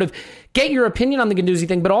want to sort of get your opinion on the Guendouzi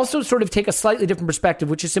thing, but also sort of take a slightly different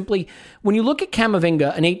perspective, which is simply when you look at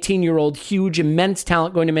Camavinga, an 18-year-old, huge, immense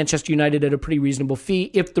talent going to Manchester United at a pretty reasonable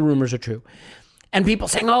fee, if the rumors are true. And people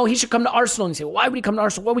saying, he should come to Arsenal. And you say, why would he come to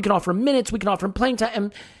Arsenal? Well, we can offer him minutes. We can offer him playing time.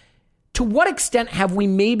 And to what extent have we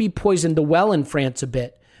maybe poisoned the well in France a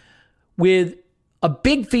bit with a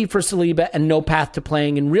big fee for Saliba and no path to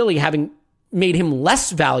playing, and really having made him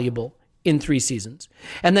less valuable in 3 seasons?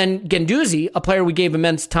 And then Guendouzi, a player we gave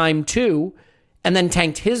immense time to, and then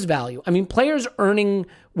tanked his value. I mean, players' earning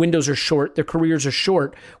windows are short. Their careers are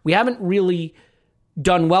short. We haven't really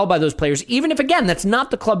done well by those players, even if, again, that's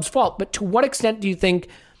not the club's fault. But to what extent do you think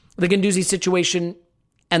the Guendouzi situation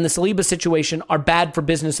and the Saliba situation are bad for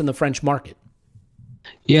business in the French market?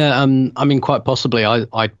 Yeah, I mean, quite possibly.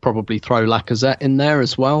 I'd probably throw Lacazette in there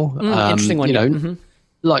as well. Interesting one.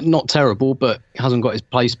 Like, not terrible, but hasn't got his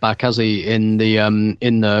place back, has he, in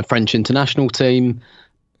the French international team?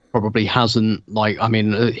 Probably hasn't.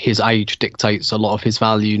 His age dictates a lot of his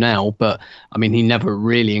value now, but I mean, he never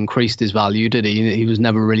really increased his value, did he? He was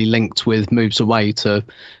never really linked with moves away to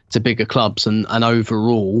bigger clubs, and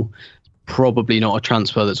overall, probably not a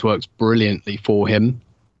transfer that's worked brilliantly for him.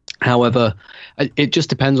 However, it just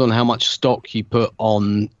depends on how much stock you put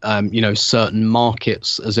on, certain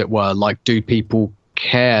markets, as it were. Like, do people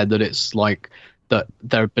care that it's like that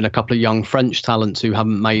there have been a couple of young French talents who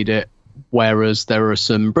haven't made it, whereas there are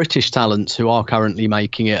some British talents who are currently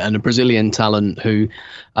making it, and a Brazilian talent who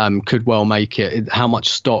could well make it? How much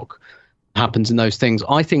stock happens in those things?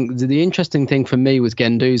 I think the interesting thing for me with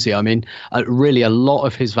Guendouzi, I mean, really a lot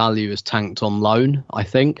of his value is tanked on loan. I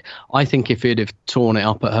think if he'd have torn it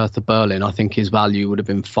up at Hertha Berlin, I think his value would have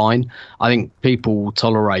been fine. I think people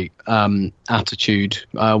tolerate attitude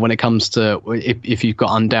when it comes to if you've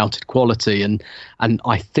got undoubted quality, and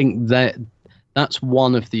I think that's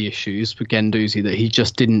one of the issues for Guendouzi, that he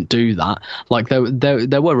just didn't do that. Like,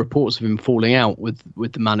 there were reports of him falling out with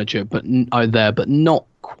the manager, but not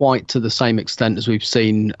quite to the same extent as we've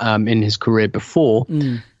seen in his career before.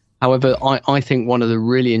 However, I think one of the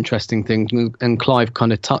really interesting things, and Clive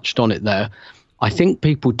kind of touched on it there, I think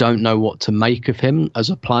people don't know what to make of him as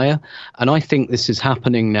a player. And I think this is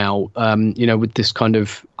happening now, with this kind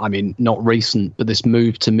of, I mean, not recent, but this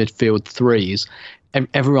move to midfield threes.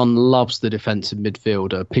 everyone loves the defensive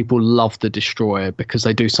midfielder. People love the destroyer because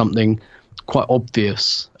they do something quite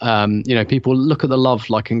obvious. People look at the love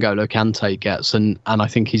like N'Golo Kante gets, and I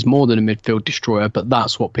think he's more than a midfield destroyer, but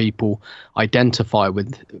that's what people identify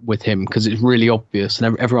with him because it's really obvious,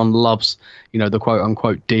 and everyone loves, the quote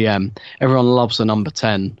unquote DM. Everyone loves a number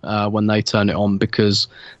 10 when they turn it on because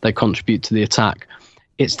they contribute to the attack.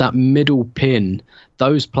 It's that middle pin.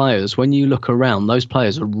 Those players, when you look around, those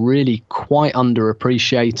players are really quite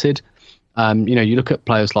underappreciated. You look at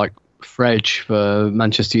players like Frej for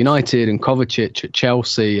Manchester United and Kovacic at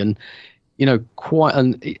Chelsea, and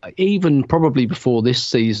even probably before this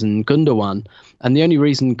season, Gundogan. And the only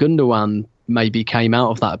reason Gundogan maybe came out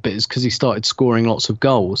of that a bit is because he started scoring lots of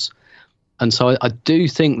goals. And so I do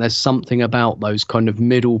think there's something about those kind of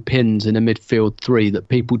middle pins in a midfield three that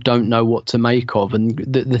people don't know what to make of. And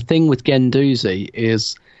the thing with Guendouzi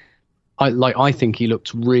is, I think he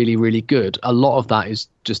looks really, really good. A lot of that is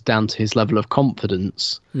just down to his level of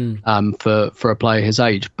confidence for a player his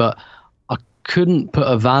age. But I couldn't put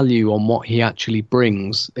a value on what he actually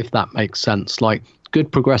brings, if that makes sense. Like,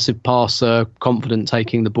 good progressive passer, confident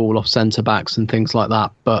taking the ball off centre-backs and things like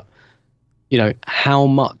that. But, how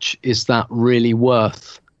much is that really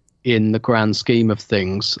worth in the grand scheme of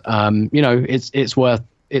things? It's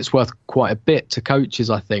worth quite a bit to coaches,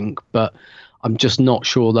 I think, but I'm just not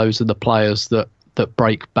sure those are the players that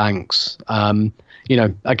break banks.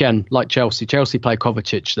 Again, like Chelsea play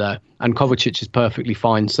Kovacic there, and Kovacic is perfectly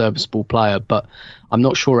fine, serviceable player, but I'm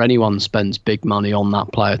not sure anyone spends big money on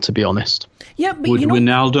that player, to be honest. Yeah, but would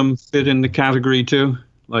Wijnaldum fit in the category too?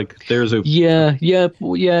 Like, there's a yeah.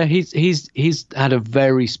 He's had a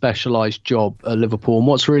very specialised job at Liverpool, and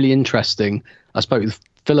what's really interesting, I spoke with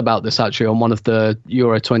Phil about this actually on one of the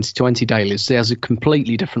Euro 2020 dailies. He has a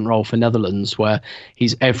completely different role for Netherlands, where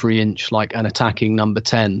he's every inch like an attacking number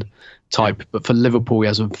 10 type. But for Liverpool, he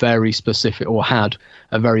has had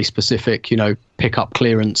a very specific, pick up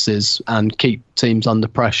clearances and keep teams under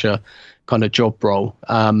pressure kind of job role.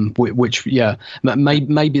 Maybe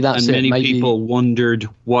that's and it. Many people wondered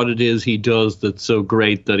what it is he does that's so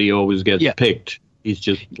great that he always gets picked. He's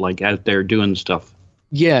just like out there doing stuff.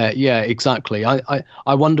 Yeah, exactly. I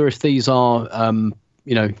wonder if these are,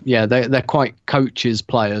 they're quite coaches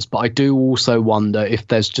players, but I do also wonder if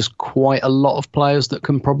there's just quite a lot of players that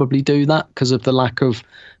can probably do that because of the lack of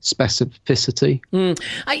specificity.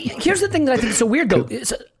 Here's the thing that I think is so weird, though.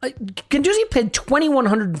 Guendouzi played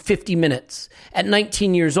 2,150 minutes at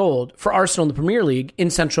 19 years old for Arsenal in the Premier League in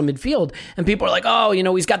central midfield, and people are like, oh,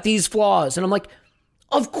 he's got these flaws. And I'm like,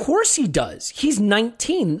 of course he does. He's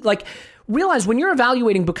 19. Like, realize when you're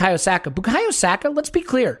evaluating Bukayo Saka, let's be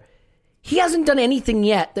clear, he hasn't done anything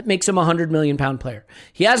yet that makes him a £100 million player.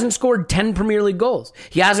 He hasn't scored 10 Premier League goals.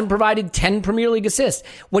 He hasn't provided 10 Premier League assists.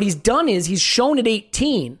 What he's done is he's shown at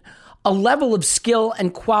 18 a level of skill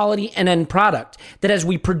and quality and end product that, as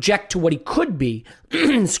we project to what he could be,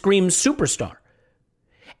 screams superstar.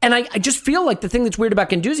 And I just feel like the thing that's weird about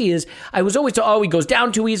Guendouzi is I was always told, he goes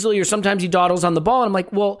down too easily, or sometimes he dawdles on the ball. And I'm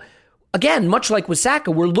like, well, again, much like with Saka,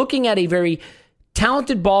 we're looking at a very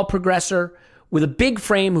talented ball progressor with a big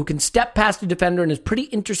frame who can step past a defender and is pretty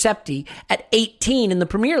intercepty at 18 in the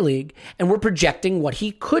Premier League, and we're projecting what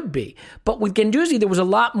he could be. But with Guendouzi, there was a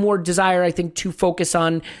lot more desire, I think, to focus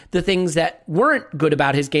on the things that weren't good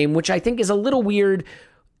about his game, which I think is a little weird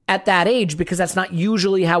at that age, because that's not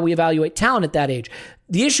usually how we evaluate talent at that age.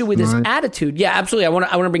 The issue with his attitude, yeah, absolutely. I want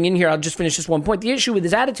to bring in here, I'll just finish this one point. The issue with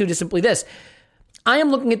his attitude is simply this. I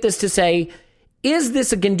am looking at this to say, is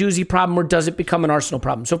this a Guendouzi problem or does it become an Arsenal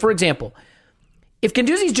problem? So, for example, if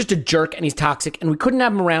Guendouzi is just a jerk and he's toxic and we couldn't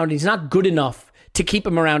have him around and he's not good enough to keep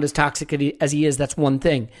him around as toxic as he is, that's one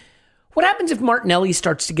thing. What happens if Martinelli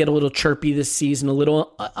starts to get a little chirpy this season, a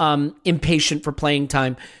little impatient for playing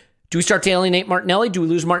time? Do we start to alienate Martinelli? Do we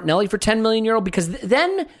lose Martinelli for €10 million? Because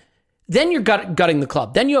then you're gutting the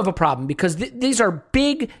club. Then you have a problem, because these are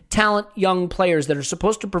big talent young players that are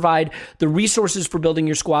supposed to provide the resources for building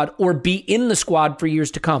your squad or be in the squad for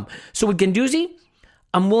years to come. So with Guendouzi,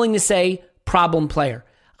 I'm willing to say problem player.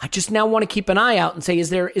 I just now want to keep an eye out and say, is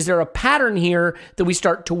there a pattern here that we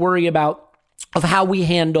start to worry about of how we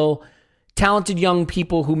handle talented young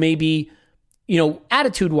people who maybe,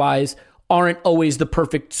 attitude-wise aren't always the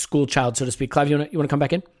perfect school child, so to speak. Clive, you want to come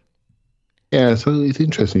back in? Yeah, so it's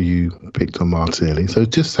interesting you picked on Martinelli. So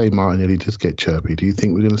just say Martinelli just get chirpy. Do you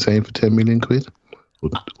think we're going to sell him for 10 million quid? Or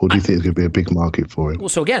do you think it's going to be a big market for him? Well,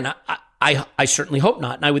 so again, I certainly hope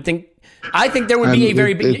not. And I think there would be a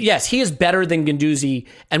very big, yes, he is better than Guendouzi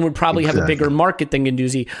and would probably have a bigger market than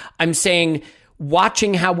Guendouzi. I'm saying,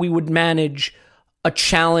 watching how we would manage a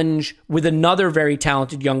challenge with another very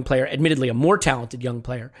talented young player, admittedly a more talented young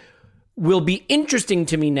player, will be interesting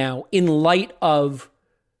to me now in light of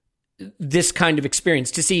this kind of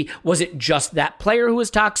experience to see, was it just that player who was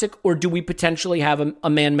toxic, or do we potentially have a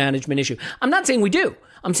man management issue? I'm not saying we do.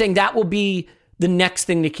 I'm saying that will be the next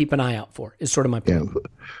thing to keep an eye out for, is sort of my point. Yeah,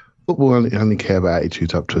 football only care about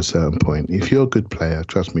attitudes up to a certain point. If you're a good player,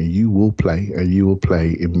 trust me, you will play, and you will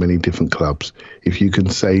play in many different clubs. If you can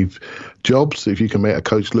save jobs, if you can make a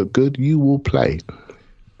coach look good, you will play.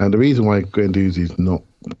 And the reason why Guendouzi is not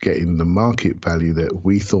getting the market value that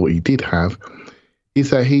we thought he did have is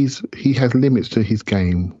that he has limits to his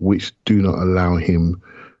game which do not allow him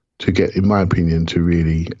to get, in my opinion, to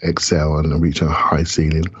really excel and reach a high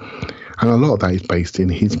ceiling. And a lot of that is based in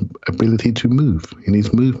his ability to move, in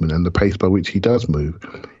his movement and the pace by which he does move.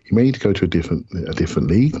 He may need to go to a different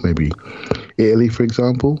league, maybe Italy, for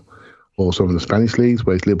example, or some of the Spanish leagues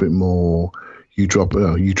where it's a little bit more you drop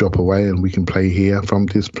away and we can play here from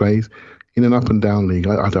this place. In an up and down league,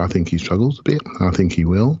 I think he struggles a bit. I think he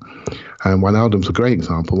will. And Wijnaldum's a great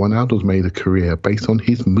example. Wijnaldum's made a career based on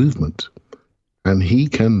his movement. And he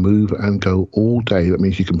can move and go all day. That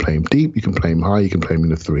means you can play him deep, you can play him high, you can play him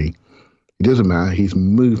in a three. It doesn't matter. His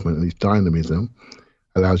movement and his dynamism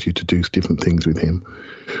allows you to do different things with him.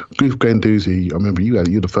 With Guendouzi, I remember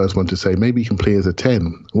you're the first one to say maybe he can play as a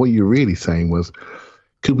 10. What you're really saying was,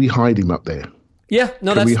 could we hide him up there? Yeah,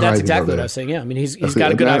 no, that's exactly what I was saying. Yeah, I mean, he's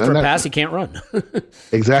got a good eye for a pass. He can't run.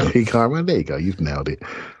 Exactly, he can't run. There you go. You've nailed it.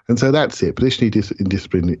 And so that's it.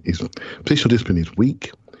 Positional discipline is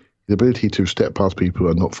weak. The ability to step past people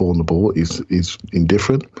and not fall on the ball is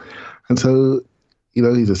indifferent. And so,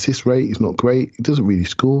 his assist rate is not great. He doesn't really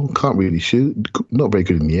score. Can't really shoot. Not very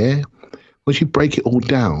good in the air. Once you break it all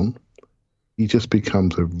down, he just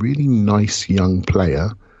becomes a really nice young player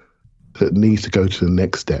that needs to go to the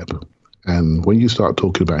next step. And when you start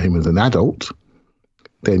talking about him as an adult,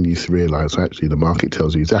 then you realise actually the market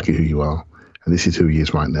tells you exactly who you are, and this is who he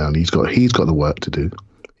is right now. And he's got the work to do.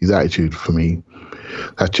 His attitude, for me,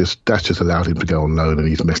 that's just allowed him to go on loan, and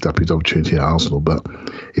he's messed up his opportunity at Arsenal. But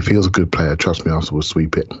if he was a good player, trust me, Arsenal will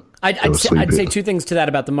sweep it. I'd say two things to that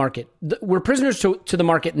about the market. We're prisoners to the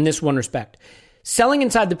market in this one respect. Selling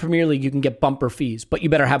inside the Premier League, you can get bumper fees, but you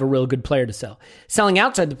better have a real good player to sell. Selling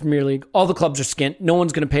outside the Premier League, all the clubs are skint. No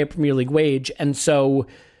one's going to pay a Premier League wage. And so,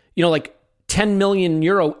 10 million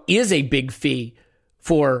euro is a big fee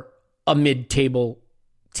for a mid-table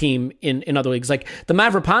team in other leagues. Like the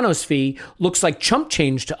Mavropanos fee looks like chump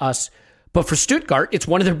change to us, but for Stuttgart, it's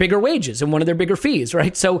one of their bigger wages and one of their bigger fees,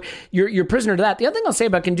 right? So you're prisoner to that. The other thing I'll say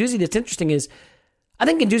about Guendouzi that's interesting is I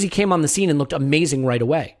think Guendouzi came on the scene and looked amazing right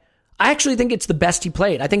away. I actually think it's the best he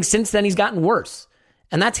played. I think since then he's gotten worse,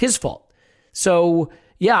 and that's his fault. So,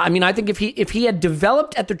 yeah, I mean, I think if he had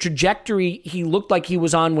developed at the trajectory he looked like he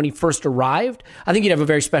was on when he first arrived, I think he'd have a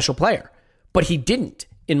very special player. But he didn't,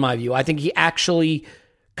 in my view. I think he actually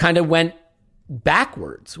kind of went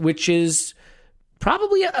backwards, which is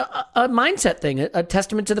probably a mindset thing, a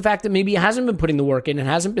testament to the fact that maybe he hasn't been putting the work in and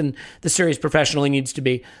hasn't been the serious professional he needs to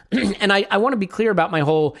be. And I want to be clear about my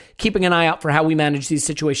whole keeping an eye out for how we manage these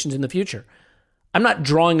situations in the future. I'm not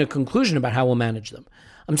drawing a conclusion about how we'll manage them.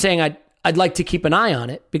 I'm saying I'd like to keep an eye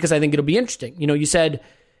on it because I think it'll be interesting. You said,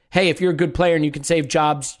 hey, if you're a good player and you can save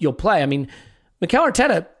jobs, you'll play. I mean, Mikel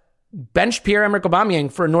Arteta benched Pierre-Emerick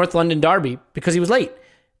Aubameyang for a North London derby because he was late.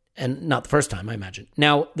 And not the first time, I imagine.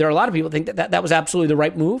 Now, there are a lot of people that think that was absolutely the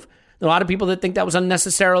right move. There are a lot of people that think that was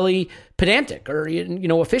unnecessarily pedantic or,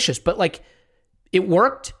 officious. But, it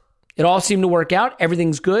worked. It all seemed to work out.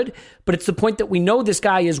 Everything's good. But it's the point that we know this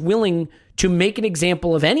guy is willing to make an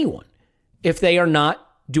example of anyone if they are not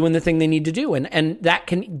doing the thing they need to do. And that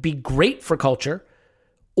can be great for culture,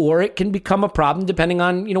 or it can become a problem depending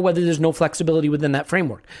on, whether there's no flexibility within that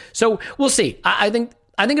framework. So we'll see. I think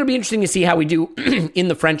it'll be interesting to see how we do in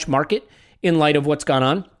the French market in light of what's gone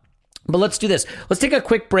on. But let's do this. Let's take a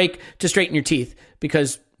quick break to straighten your teeth,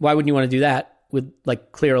 because why wouldn't you want to do that with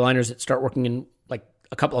clear aligners that start working in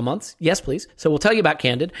a couple of months? Yes, please. So we'll tell you about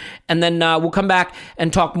Candid, and then we'll come back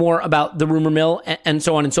and talk more about the rumor mill and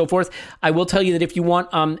so on and so forth. I will tell you that if you want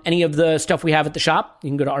any of the stuff we have at the shop,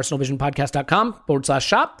 you can go to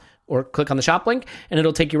arsenalvisionpodcast.com/shop or click on the shop link, and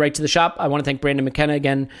it'll take you right to the shop. I want to thank Brandon McKenna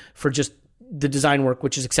again for just the design work,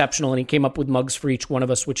 which is exceptional. And he came up with mugs for each one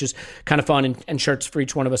of us, which is kind of fun, and shirts for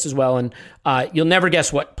each one of us as well. And you'll never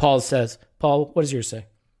guess what Paul says. Paul, what does yours say?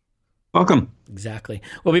 Welcome. Exactly.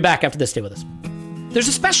 We'll be back after this. Stay with us. There's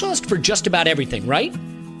a specialist for just about everything, right?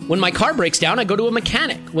 When my car breaks down, I go to a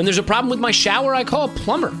mechanic. When there's a problem with my shower, I call a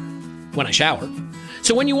plumber when I shower.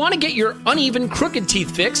 So when you want to get your uneven, crooked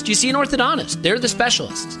teeth fixed, you see an orthodontist. They're the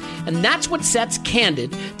specialists. And that's what sets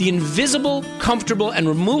Candid, the invisible, comfortable, and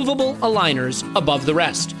removable aligners, above the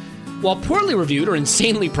rest. While poorly reviewed or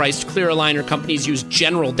insanely priced clear aligner companies use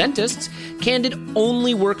general dentists, Candid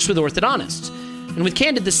only works with orthodontists. And with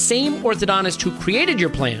Candid, the same orthodontist who created your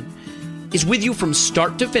plan is with you from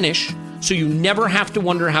start to finish, so you never have to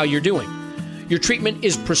wonder how you're doing. Your treatment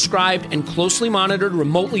is prescribed and closely monitored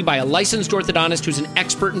remotely by a licensed orthodontist who's an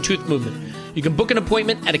expert in tooth movement. You can book an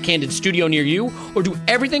appointment at a Candid studio near you or do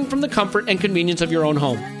everything from the comfort and convenience of your own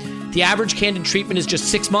home. The average Candid treatment is just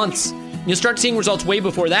 6 months. You'll start seeing results way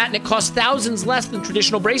before that, and it costs thousands less than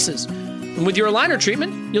traditional braces. And with your aligner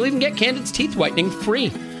treatment, you'll even get Candid's teeth whitening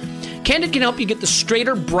free. Candid can help you get the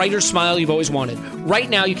straighter, brighter smile you've always wanted. Right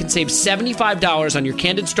now, you can save $75 on your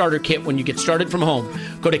Candid starter kit when you get started from home.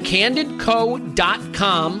 Go to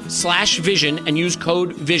candidco.com/vision and use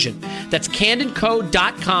code VISION. That's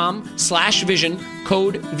candidco.com/vision,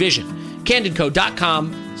 code VISION.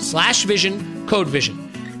 candidco.com/vision, code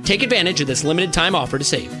VISION. Take advantage of this limited time offer to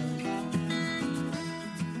save.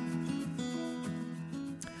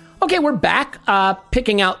 Okay, we're back,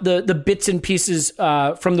 picking out the bits and pieces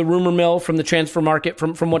from the rumor mill, from the transfer market,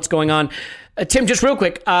 from what's going on. Tim, just real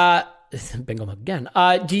quick, bingo again.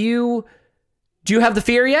 Do you have the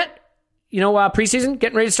fear yet? Preseason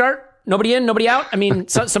getting ready to start. Nobody in, nobody out. I mean,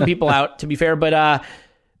 some people out, to be fair, but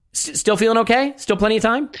still feeling okay. Still plenty of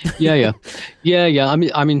time. Yeah.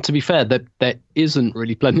 I mean, to be fair, there isn't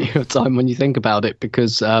really plenty of time when you think about it,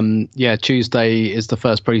 because Tuesday is the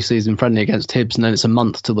first preseason friendly against Hibs, and then it's a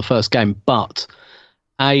month till the first game. But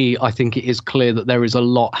I think it is clear that there is a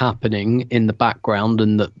lot happening in the background,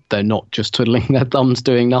 and that they're not just twiddling their thumbs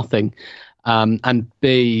doing nothing. And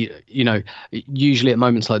B, usually at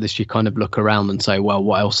moments like this, you kind of look around and say, well,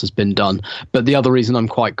 what else has been done? But the other reason I'm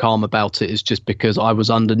quite calm about it is just because I was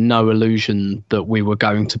under no illusion that we were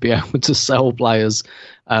going to be able to sell players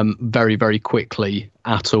very, very quickly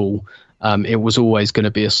at all. It was always going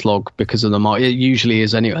to be a slog because of the market. It usually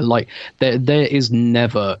is anyway. Like there is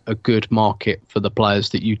never a good market for the players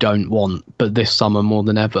that you don't want. But this summer, more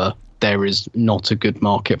than ever, there is not a good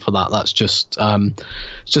market for that. That's just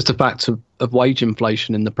it's just a fact of wage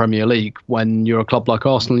inflation in the Premier League. When you're a club like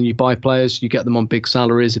Arsenal and you buy players, you get them on big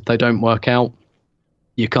salaries. If they don't work out,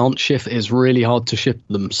 you can't shift. It's really hard to shift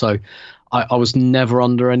them. So I was never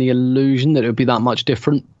under any illusion that it would be that much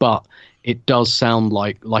different. But it does sound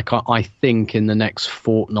like I think in the next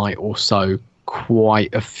fortnight or so,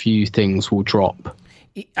 quite a few things will drop.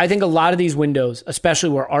 I think a lot of these windows, especially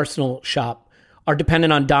where Arsenal shop, are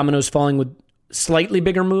dependent on dominoes falling with slightly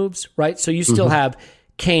bigger moves, right? So you still have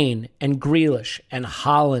Kane and Grealish and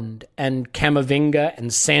Haaland and Camavinga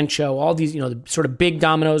and Sancho, all these, the sort of big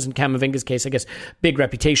dominoes. In Camavinga's case, I guess, big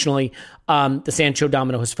reputationally. The Sancho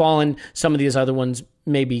domino has fallen. Some of these other ones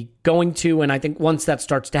may be going to. And I think once that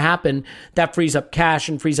starts to happen, that frees up cash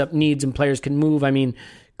and frees up needs and players can move. I mean,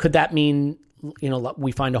 could that mean,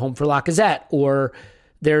 we find a home for Lacazette, or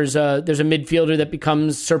there's a midfielder that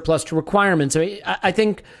becomes surplus to requirements? I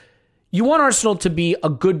think you want Arsenal to be a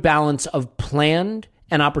good balance of planned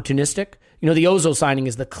and opportunistic. The Ozil signing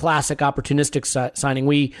is the classic opportunistic signing.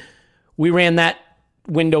 We ran that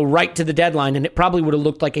window right to the deadline, and it probably would have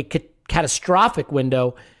looked like a catastrophic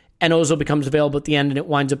window, and Ozil becomes available at the end, and it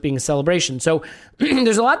winds up being a celebration. So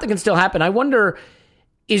there's a lot that can still happen. I wonder,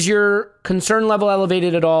 is your concern level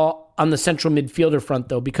elevated at all on the central midfielder front,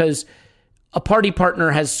 though? Because a party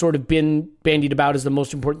partner has sort of been bandied about as the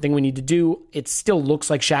most important thing we need to do. It still looks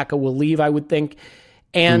like Xhaka will leave, I would think.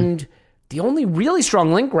 And the only really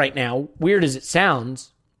strong link right now, weird as it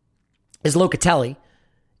sounds, is Locatelli.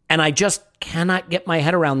 And I just cannot get my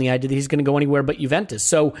head around the idea that he's going to go anywhere but Juventus.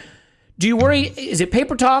 So do you worry, is it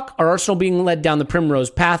paper talk? Are Arsenal being led down the primrose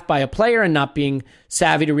path by a player and not being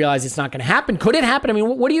savvy to realize it's not going to happen? Could it happen? I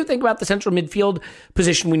mean, what do you think about the central midfield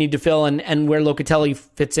position we need to fill and where Locatelli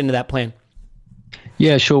fits into that plan?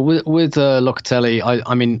 Yeah, sure. With Locatelli,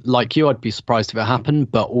 I mean, like you, I'd be surprised if it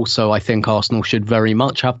happened, but also I think Arsenal should very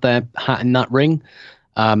much have their hat in that ring,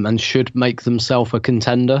 and should make themselves a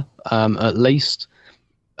contender, at least.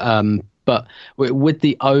 But with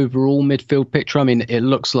the overall midfield picture, I mean, it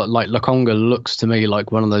looks like Lokonga looks to me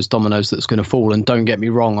like one of those dominoes that's going to fall. And don't get me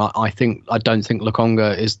wrong, I don't think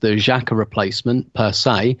Lokonga is the Xhaka replacement per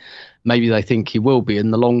se. Maybe they think he will be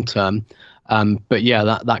in the long term. But yeah,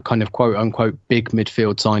 that kind of quote unquote big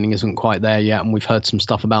midfield signing isn't quite there yet, and we've heard some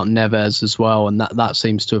stuff about Neves as well, and that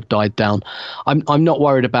seems to have died down. I'm not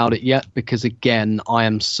worried about it yet because, again, I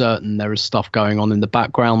am certain there is stuff going on in the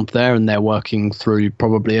background there, and they're working through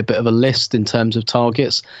probably a bit of a list in terms of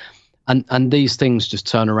targets, and these things just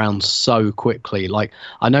turn around so quickly. Like,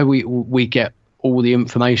 I know we get all the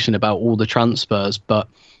information about all the transfers, but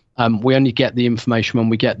We only get the information when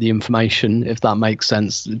we get the information, if that makes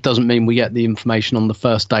sense. It doesn't mean we get the information on the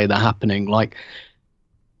first day they're happening. Like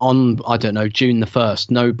on, I don't know, June the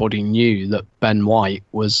 1st, nobody knew that Ben White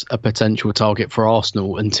was a potential target for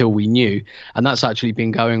Arsenal until we knew. And that's actually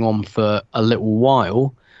been going on for a little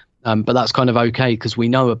while. But that's kind of okay because we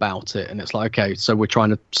know about it. And it's like, okay, so we're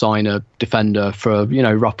trying to sign a defender for,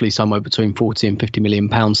 roughly somewhere between 40 and 50 million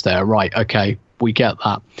pounds there. Right. Okay. We get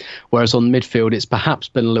that. Whereas on midfield, it's perhaps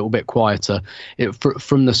been a little bit quieter.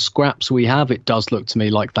 From the scraps we have, it does look to me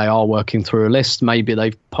like they are working through a list. Maybe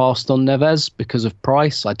they've passed on Neves because of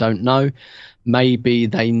price. I don't know. Maybe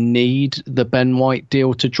they need the Ben White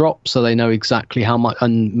deal to drop so they know exactly how much,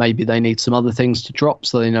 and maybe they need some other things to drop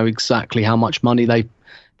so they know exactly how much money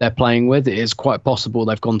they're playing with. It is quite possible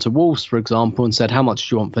they've gone to Wolves, for example, and said, how much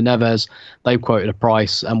do you want for Neves? They've quoted a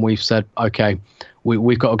price and we've said, okay,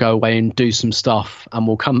 we've got to go away and do some stuff and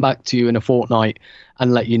we'll come back to you in a fortnight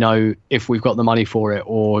and let you know if we've got the money for it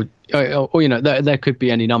or there could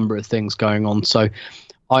be any number of things going on. So,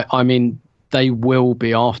 I mean, they will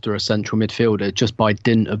be after a central midfielder just by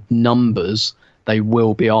dint of numbers. They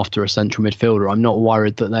will be after a central midfielder. I'm not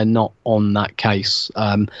worried that they're not on that case.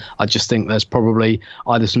 I just think there's probably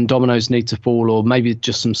either some dominoes need to fall or maybe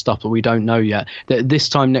just some stuff that we don't know yet. This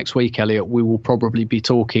time next week, Elliot, we will probably be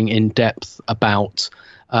talking in depth about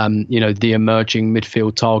the emerging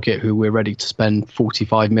midfield target who we're ready to spend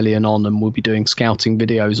 45 million on, and we'll be doing scouting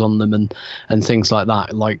videos on them and things like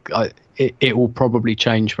that. Like it will probably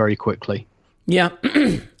change very quickly. Yeah.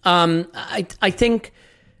 I think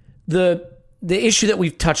the issue that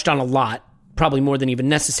we've touched on a lot, probably more than even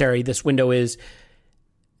necessary this window, is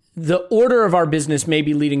the order of our business may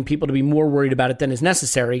be leading people to be more worried about it than is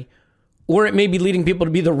necessary, or it may be leading people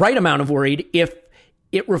to be the right amount of worried if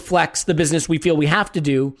it reflects the business we feel we have to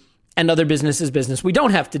do and other business we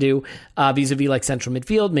don't have to do, vis-a-vis like central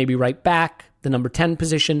midfield, maybe right back, the number 10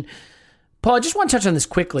 position. Paul, I just want to touch on this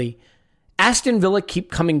quickly. Aston Villa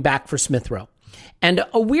keep coming back for Smith Rowe. And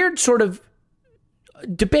a weird sort of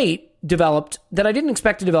debate developed that I didn't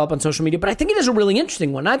expect to develop on social media, but I think it is a really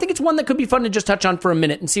interesting one. I think it's one that could be fun to just touch on for a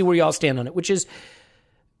minute and see where you all stand on it, which is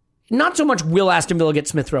not so much will Aston Villa get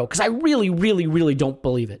Smith Rowe, because I really, really, really don't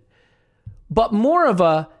believe it, but more of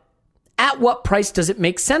a, at what price does it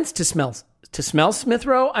make sense to smell Smith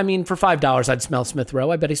Rowe? I mean, for $5, I'd smell Smith Rowe.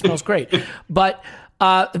 I bet he smells great. But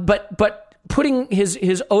putting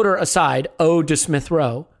his odor aside, ode to Smith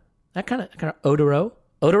Rowe, that kind of odor.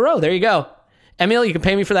 There you go. Emil, you can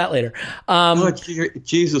pay me for that later.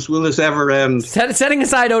 Jesus, will this ever end? Setting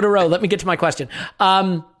aside Odero, let me get to my question.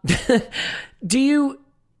 How do you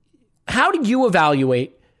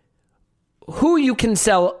evaluate who you can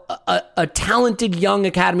sell a talented young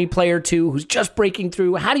academy player to who's just breaking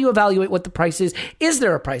through? How do you evaluate what the price is? Is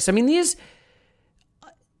there a price? I mean, it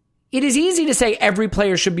is easy to say every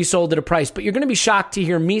player should be sold at a price, but you're going to be shocked to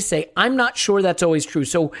hear me say I'm not sure that's always true.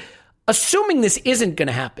 So assuming this isn't going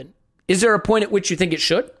to happen, is there a point at which you think it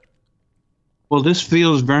should? Well, this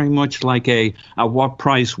feels very much like at what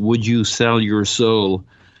price would you sell your soul?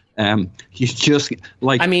 You just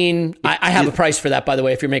like. I mean, I have a price for that, by the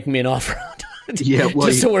way, if you're making me an offer. Yeah, well,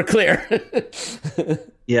 just so we're clear.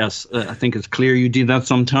 Yes, I think it's clear you did that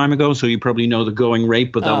some time ago, so you probably know the going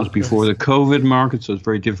rate, but that was before the COVID market, so it's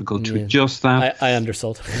very difficult to adjust that. I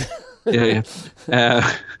undersold. Yeah.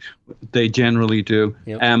 They generally do.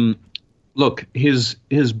 Yep. Look, his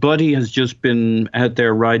buddy has just been out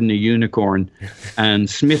there riding a unicorn, and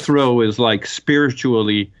Smith Rowe is like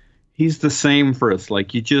spiritually, he's the same for us.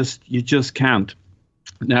 Like you just can't.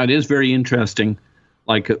 Now it is very interesting.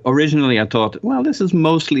 Like originally I thought, well, this is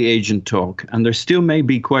mostly agent talk, and there still may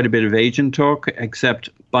be quite a bit of agent talk, except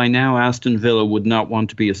by now Aston Villa would not want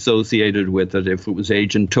to be associated with it if it was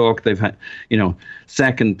agent talk. They've had,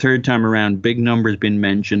 second, third time around, big numbers been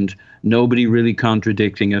mentioned, nobody really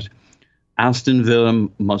contradicting it. Aston Villa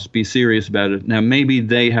must be serious about it. Now, maybe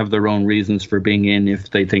they have their own reasons for being in. If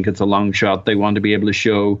they think it's a long shot, they want to be able to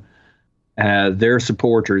show their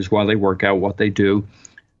supporters while they work out what they do,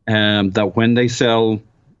 that when they sell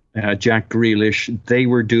Jack Grealish, they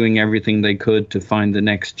were doing everything they could to find the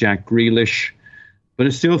next Jack Grealish. But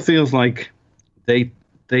it still feels like they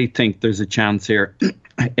think there's a chance here,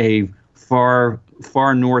 a far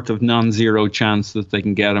north of non-zero chance that they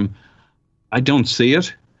can get him. I don't see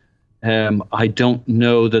it. I don't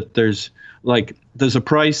know that there's a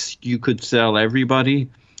price you could sell everybody,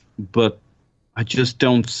 but I just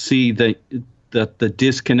don't see that the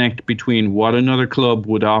disconnect between what another club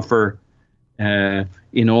would offer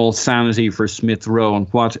in all sanity for Smith Rowe and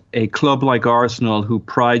what a club like Arsenal, who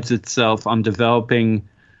prides itself on developing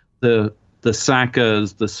the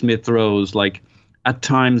Sakas, the Smith Rowes, like at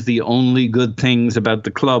times the only good things about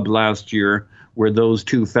the club last year were those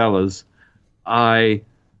two fellas.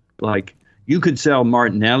 You could sell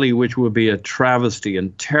Martinelli, which would be a travesty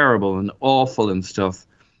and terrible and awful and stuff.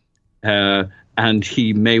 And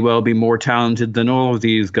he may well be more talented than all of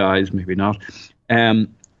these guys, maybe not.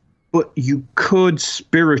 But you could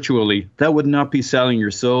spiritually, that would not be selling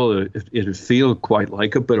your soul. It would feel quite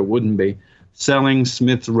like it, but it wouldn't be. Selling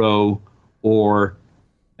Smith Rowe or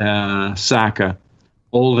Saka,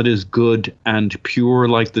 all of it is good and pure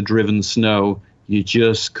like the driven snow. You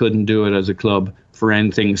just couldn't do it as a club for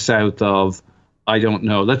anything south of, I don't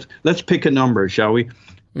know. Let's pick a number, shall we?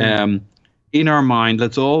 Mm. In our mind,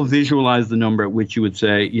 let's all visualize the number at which you would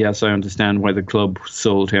say, yes, I understand why the club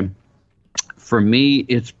sold him. For me,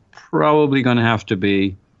 it's probably going to have to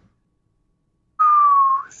be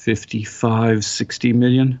 55, 60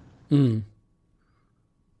 million. Mm.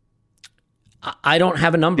 I don't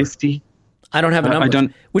have a number. 50? I don't have a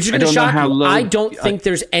number. Which is going to shock you. I don't think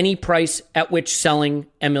there's any price at which selling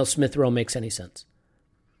Emil Smith Rowe makes any sense.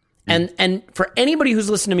 And for anybody who's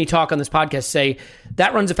listened to me talk on this podcast, say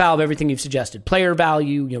that runs afoul of everything you've suggested. Player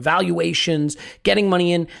value, valuations, getting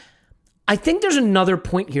money in. I think there's another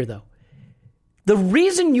point here, though. The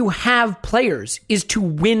reason you have players is to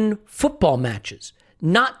win football matches,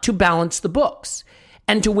 not to balance the books,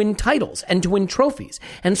 and to win titles and to win trophies.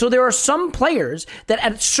 And so there are some players that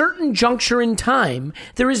at a certain juncture in time,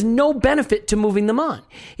 there is no benefit to moving them on.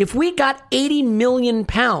 If we got £80 million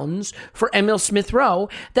for Emil Smith Rowe,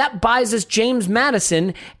 that buys us James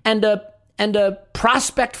Maddison and a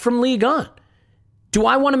prospect from Ligue 1. Do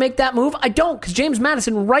I want to make that move? I don't, because James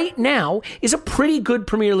Maddison right now is a pretty good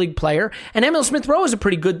Premier League player, and Emil Smith Rowe is a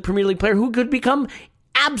pretty good Premier League player who could become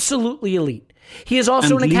absolutely elite. He is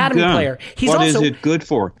also an academy player. What is it good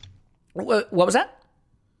for? What was that?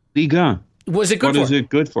 Ligue 1. Was it good for? What is it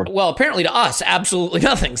good for? Well, apparently to us, absolutely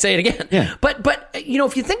nothing. Say it again. Yeah. But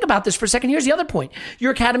if you think about this for a second, here's the other point.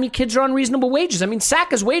 Your academy kids are on reasonable wages. I mean,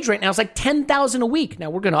 Saka's wage right now is like $10,000 a week. Now,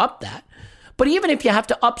 we're going to up that. But even if you have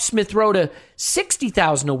to up Smith Rowe to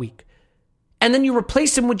 $60,000 a week, and then you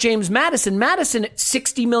replace him with James Maddison, Maddison at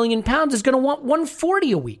 £60 million is going to want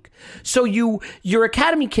 $140 a week. So your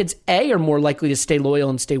academy kids, A, are more likely to stay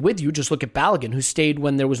loyal and stay with you. Just look at Balogun, who stayed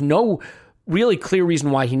when there was no really clear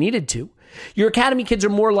reason why he needed to. Your academy kids are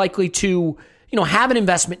more likely to, have an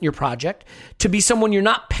investment in your project, to be someone you're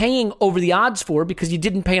not paying over the odds for because you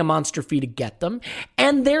didn't pay a monster fee to get them,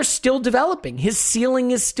 and they're still developing. His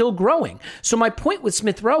ceiling is still growing. So my point with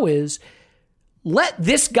Smith Rowe is, let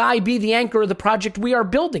this guy be the anchor of the project we are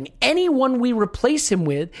building. Anyone we replace him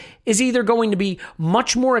with is either going to be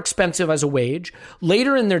much more expensive as a wage,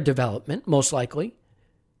 later in their development, most likely,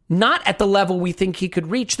 not at the level we think he could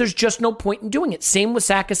reach. There's just no point in doing it. Same with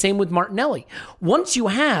Saka, same with Martinelli. Once you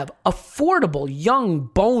have affordable young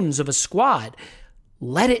bones of a squad,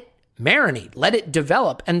 let it marinate, let it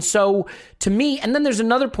develop. And so to me, and then there's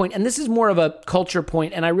another point, and this is more of a culture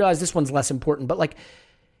point, and I realize this one's less important, but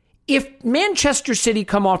if Manchester City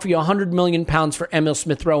come offer you £100 million for Emil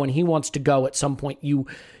Smith Rowe and he wants to go at some point, you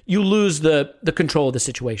lose the control of the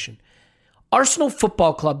situation. Arsenal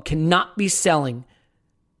Football Club cannot be selling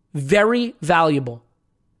very valuable,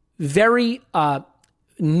 very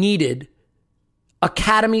needed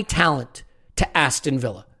academy talent to Aston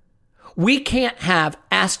Villa. We can't have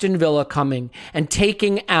Aston Villa coming and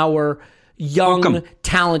taking our young,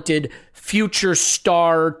 talented, future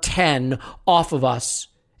star 10 off of us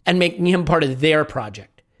and making him part of their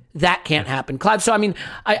project. That can't happen. Clive, so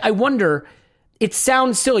I wonder, it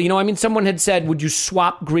sounds silly. Someone had said, would you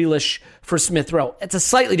swap Grealish for Smith Rowe? It's a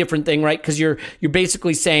slightly different thing, right? Because you're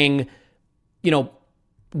basically saying,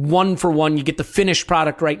 one for one, you get the finished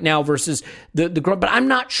product right now versus the growth. But I'm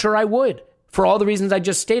not sure I would, for all the reasons I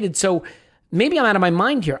just stated. So maybe I'm out of my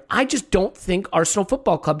mind here. I just don't think Arsenal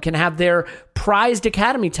Football Club can have their prized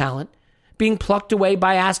academy talent being plucked away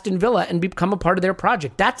by Aston Villa and become a part of their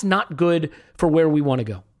project. That's not good for where we want to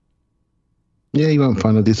go. Yeah, you won't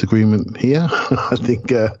find a disagreement here. I think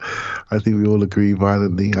we all agree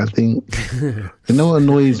violently. I think what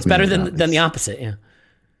annoys it's me. Better than the opposite. Yeah.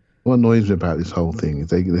 What annoys me about this whole thing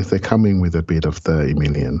is if they come in with a bid of 30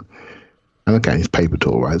 million, and okay, it's paper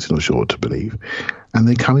talk, right? It's not short to believe, and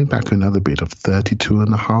they're coming back with another bid of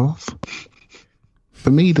 32.5. For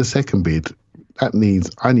me, the second bid. I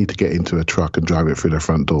need to get into a truck and drive it through the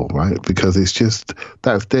front door, right? Because it's just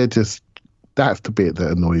that's the bit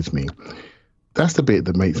that annoys me. That's the bit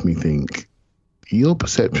that makes me think your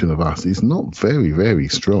perception of us is not very, very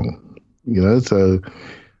strong. So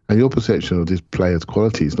and your perception of this player's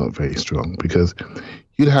quality is not very strong because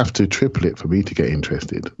you'd have to triple it for me to get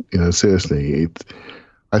interested. Seriously,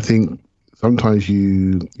 I think Sometimes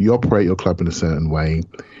you operate your club in a certain way.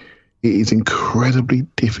 It is incredibly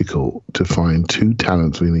difficult to find two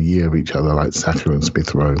talents within a year of each other like Saka and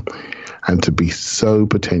Smith Rowe, and to be so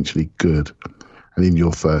potentially good and in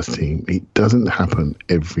your first team. It doesn't happen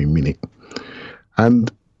every minute.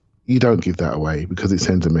 And you don't give that away because it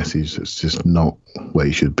sends a message that's just not where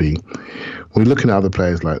it should be. We're looking at other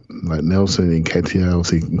players like Nelson and Nketiah.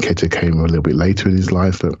 Obviously, Nketiah came a little bit later in his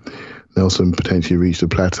life, but Nelson potentially reached a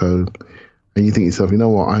plateau. And you think to yourself, you know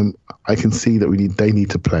what, I can see that they need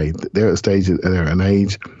to play. They're at a stage, they're at an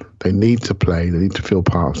age, they need to play, they need to feel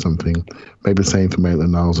part of something. Maybe the same for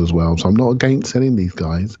Maitland-Niles as well. So I'm not against selling these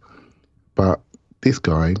guys, but this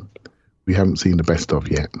guy, we haven't seen the best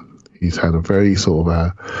of yet. He's had a very sort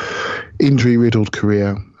of injury-riddled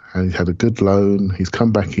career, and he's had a good loan. He's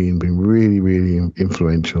come back in, been really, really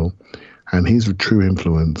influential. And his true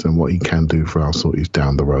influence and what he can do for Arsenal is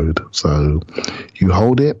down the road. So you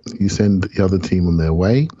hold it, you send the other team on their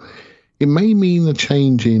way. It may mean a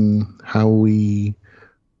change in how we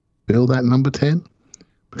build that number 10.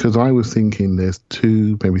 Because I was thinking there's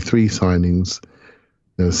 2, maybe 3 signings.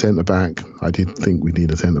 There's a centre-back. I did think we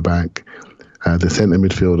need a centre-back. The centre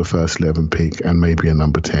midfielder, first 11 pick, and maybe a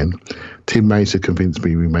number 10. Tim managed to convince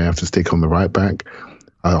me we may have to stick on the right back.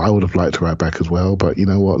 I would have liked a right back as well, but you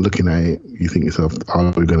know what? Looking at it, you think to yourself,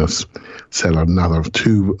 are we going to sell another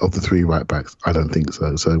 2 of the 3 right backs? I don't think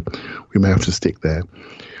so. So we may have to stick there.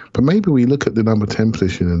 But maybe we look at the number 10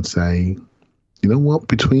 position and say, you know what?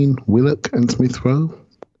 Between Willock and Smith Rowe,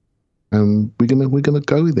 we're gonna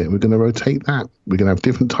go with it. We're gonna rotate that. We're gonna have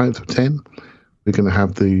different types of 10. We're gonna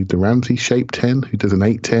have the Ramsey shaped 10 who does an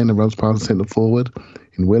 8-10 and runs past the centre forward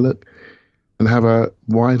in Willock, and have a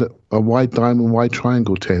wide diamond, wide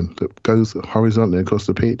triangle 10 that goes horizontally across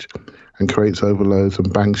the pitch and creates overloads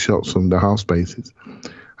and bangs shots from the half spaces.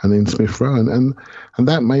 And then Smith Rowe, and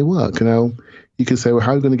that may work. You know, you could say, well,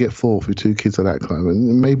 how are you going to get 4th with 2 kids of that kind?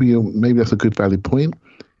 And maybe that's a good valid point.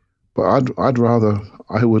 But I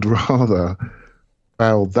would rather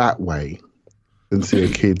fail that way than see a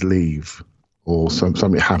kid leave or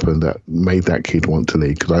something happen that made that kid want to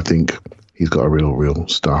leave, because I think he's got a real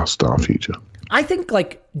star future. I think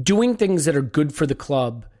like doing things that are good for the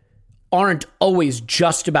club aren't always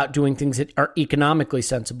just about doing things that are economically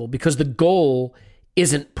sensible, because the goal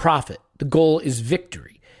isn't profit. The goal is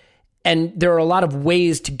victory. And there are a lot of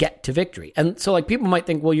ways to get to victory. And so like people might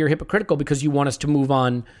think, well, you're hypocritical because you want us to move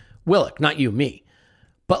on Willock, not you, me.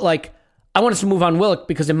 But like, I want us to move on Willock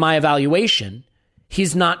because in my evaluation,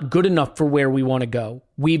 he's not good enough for where we want to go.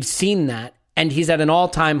 We've seen that. And he's at an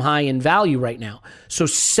all-time high in value right now. So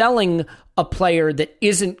selling a player that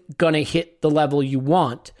isn't going to hit the level you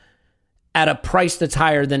want at a price that's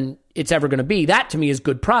higher than it's ever going to be, that to me is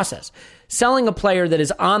good process. Selling a player that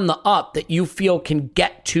is on the up that you feel can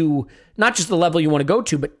get to not just the level you want to go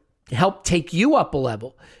to, but help take you up a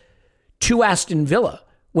level to Aston Villa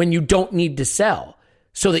when you don't need to sell,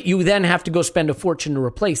 so that you then have to go spend a fortune to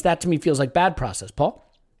replace, that to me feels like bad process. Paul?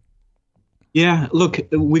 Yeah, look,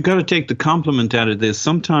 we got to take the compliment out of this.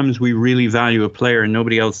 Sometimes we really value a player and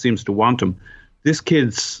nobody else seems to want him. This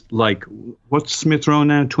kid's like, what's Smith Rowe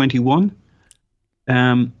now, 21?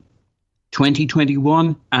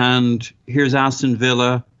 2021, and here's Aston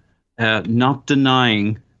Villa not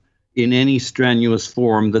denying in any strenuous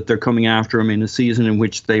form that they're coming after him in a season in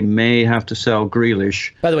which they may have to sell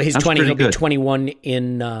Grealish. By the way, he's 20, he'll be 21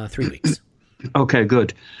 in 3 weeks. Okay,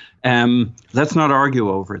 good. Let's not argue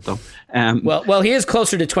over it, though. Well, he is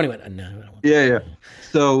closer to 21. No. Yeah.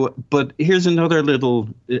 So, but here's another little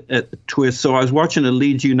twist. So I was watching a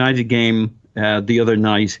Leeds United game the other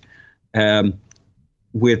night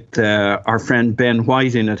with our friend Ben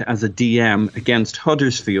White in it as a DM against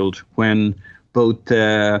Huddersfield when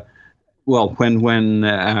when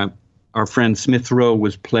our friend Smith Rowe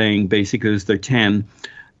was playing basically as their 10.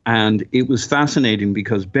 And it was fascinating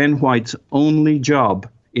because Ben White's only job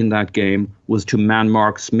in that game was to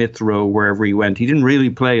man-mark Smith Rowe wherever he went. He didn't really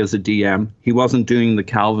play as a DM. He wasn't doing the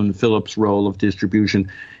Calvin Phillips role of distribution.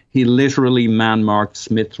 He literally man-marked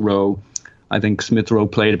Smith Rowe. I think Smith Rowe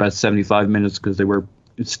played about 75 minutes because they were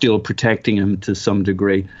still protecting him to some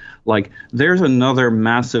degree. Like, there's another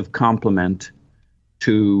massive compliment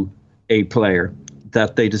to a player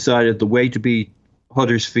that they decided the way to beat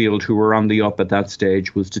Huddersfield, who were on the up at that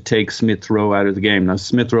stage, was to take Smith Rowe out of the game. Now,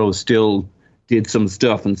 Smith Rowe still did some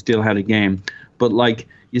stuff and still had a game. But like,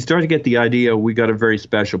 you start to get the idea, we got a very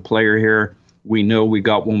special player here. We know we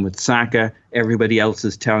got one with Saka. Everybody else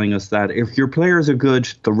is telling us that. If your players are good,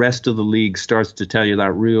 the rest of the league starts to tell you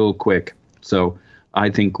that real quick. So I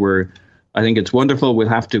think it's wonderful. We'll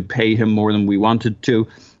have to pay him more than we wanted to.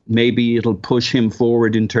 maybe it'll push him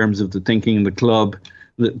forward in terms of the thinking in the club.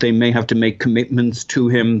 That they may have to make commitments to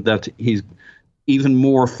him that he's even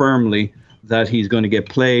more firmly that he's going to get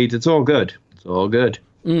played. It's all good. It's all good.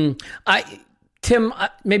 Tim,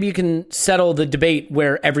 maybe you can settle the debate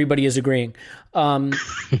where everybody is agreeing.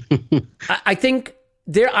 I think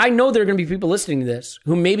I know there are going to be people listening to this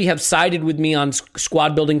who maybe have sided with me on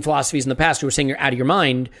squad building philosophies in the past who are saying you're out of your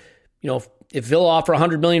mind. You know, if Villa offer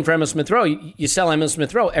 $100 million for Emil Smith Rowe, you sell Emil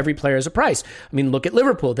Smith Rowe. Every player has a price. I mean, look at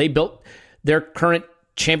Liverpool. They built their current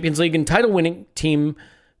Champions League and title winning team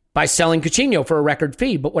by selling Coutinho for a record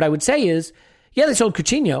fee. But what I would say is, yeah, they sold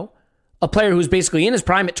Coutinho, a player who's basically in his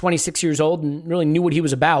prime at 26 years old and really knew what he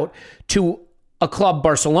was about, to a club,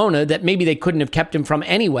 Barcelona, that maybe they couldn't have kept him from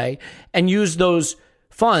anyway, and used those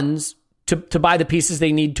funds to buy the pieces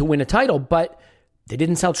they need to win a title. But they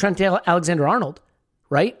didn't sell Trent Alexander-Arnold,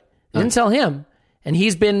 right? They didn't sell him. And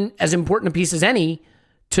he's been as important a piece as any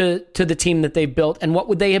to the team that they've built. And what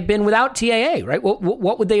would they have been without TAA, right?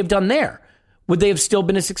 What would they have done there? Would they have still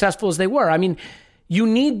been as successful as they were? I mean, you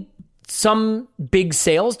need some big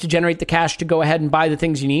sales to generate the cash to go ahead and buy the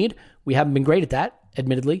things you need. We haven't been great at that,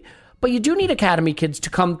 admittedly. But you do need academy kids to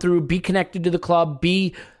come through, be connected to the club,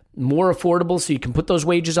 be more affordable so you can put those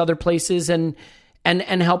wages other places and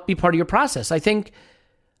help be part of your process. I think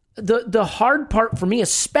the hard part for me,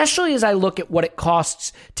 especially as I look at what it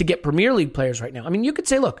costs to get Premier League players right now. I mean, you could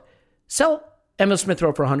say, look, sell Emil Smith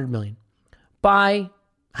Rowe for $100 million. Buy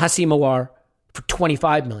Hassim Aouar for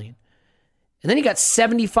 $25 million. And then you got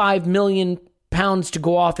 £75 million to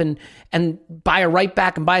go off and buy a right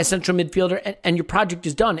back and buy a central midfielder, and your project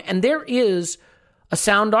is done. And there is a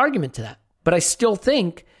sound argument to that. But I still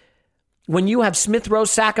think when you have Smith Rowe,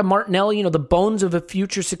 Saka, Martinelli, you know, the bones of a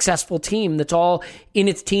future successful team that's all in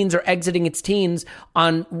its teens or exiting its teens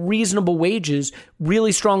on reasonable wages,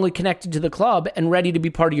 really strongly connected to the club and ready to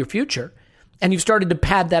be part of your future. And you've started to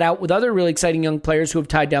pad that out with other really exciting young players who have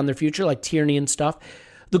tied down their future, like Tierney and stuff.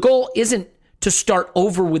 The goal isn't to start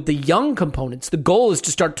over with the young components. The goal is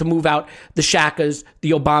to start to move out the Xhakas,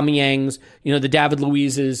 the Aubameyangs, you know, the David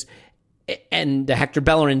Luizes, and the Hector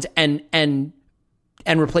Bellerin's, and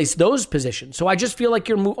replace those positions. So I just feel like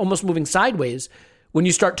you're almost moving sideways when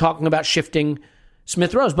you start talking about shifting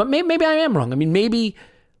Smith Rowe. But maybe I am wrong. I mean, maybe,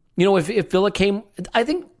 you know, if Villa came, I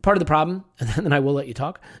think part of the problem, and then I will let you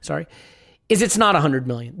talk, sorry, is it's not $100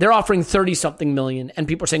 million. They're offering 30-something million, and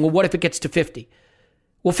people are saying, well, what if it gets to 50?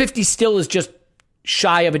 Well, 50 still is just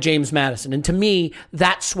shy of a James Maddison. And to me,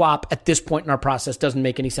 that swap at this point in our process doesn't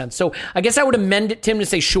make any sense. So I guess I would amend it, Tim, to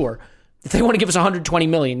say, sure, if they want to give us $120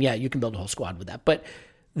 million, yeah, you can build a whole squad with that. But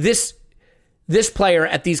this player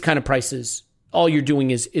at these kind of prices, all you're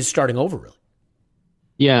doing is starting over, really.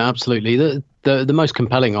 Yeah, absolutely. The most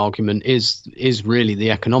compelling argument is really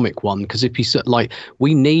the economic one, because if you like,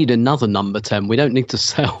 we need another number 10. We don't need to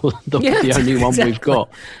sell the only one we've got.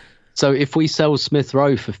 So if we sell Smith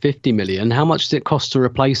Rowe for 50 million, how much does it cost to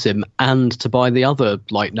replace him and to buy the other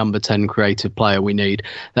like number 10 creative player we need?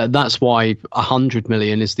 That's why 100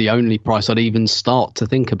 million is the only price I'd even start to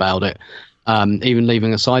think about it. Even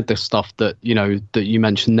leaving aside the stuff that you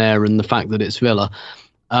mentioned there and the fact that it's Villa.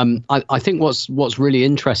 I think what's really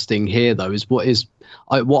interesting here, though, is what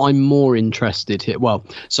I'm more interested here. Well,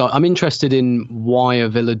 so I'm interested in why are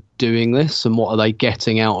Villa doing this and what are they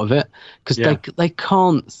getting out of it? Because they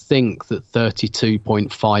can't think that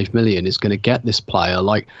 32.5 million is going to get this player.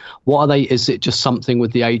 Like, what are they? Is it just something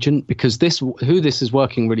with the agent? Because who this is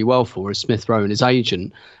working really well for is Smith Rowe and his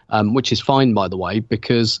agent, which is fine, by the way,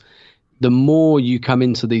 because the more you come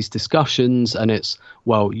into these discussions and it's,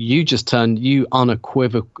 well, you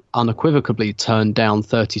unequivocally turned down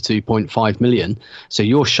 32.5 million. So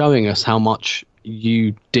you're showing us how much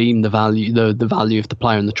you deem the value of the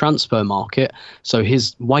player in the transfer market. So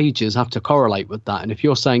his wages have to correlate with that. And if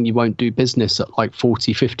you're saying you won't do business at like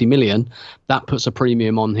 40, 50 million, that puts a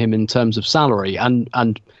premium on him in terms of salary. And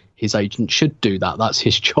his agent should do that. That's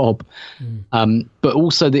his job. But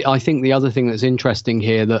also, I think the other thing that's interesting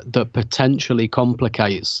here that potentially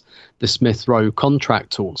complicates the Smith Rowe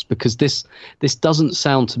contract talks, because this doesn't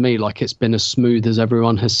sound to me like it's been as smooth as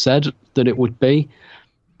everyone has said that it would be.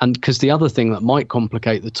 And because the other thing that might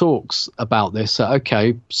complicate the talks about this,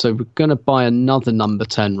 okay, so we're going to buy another number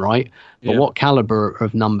 10, right? But what caliber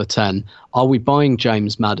of number 10? Are we buying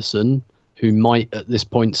James Maddison, who might at this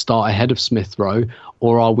point start ahead of Smith Rowe,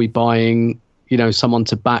 or are we buying, someone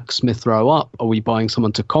to back Smith Rowe up? Are we buying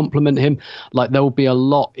someone to complement him? Like, there will be a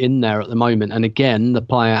lot in there at the moment. And again, the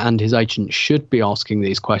player and his agent should be asking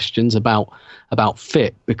these questions about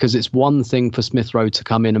fit, because it's one thing for Smith Rowe to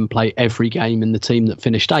come in and play every game in the team that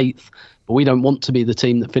finished 8th. We don't want to be the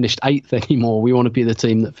team that finished 8th anymore. We want to be the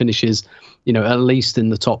team that finishes, at least in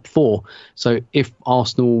the top 4. So if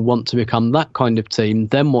Arsenal want to become that kind of team,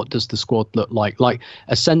 then what does the squad look like? Like,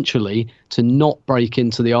 essentially, to not break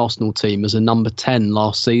into the Arsenal team as a number 10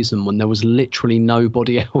 last season when there was literally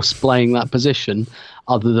nobody else playing that position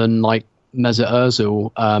other than like Mesut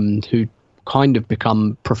Ozil, who kind of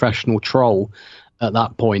become professional troll at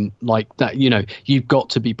that point. Like that, you've got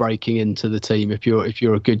to be breaking into the team if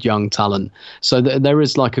you're a good young talent. So there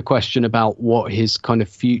is like a question about what his kind of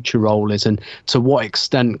future role is, and to what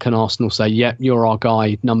extent can Arsenal say, yep, you're our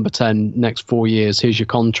guy, number 10, next 4 years, here's your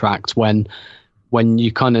contract, when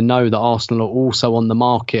you kind of know that Arsenal are also on the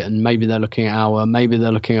market, and maybe they're looking at maybe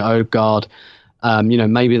they're looking at Odegaard,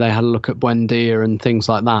 maybe they had a look at Buendia and things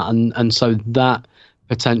like that, and so that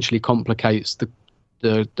potentially complicates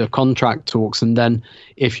the contract talks. And then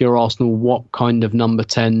if you're Arsenal, what kind of number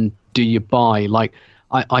 10 do you buy? Like,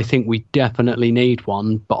 I think we definitely need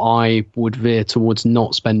one, but I would veer towards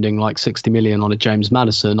not spending like 60 million on a James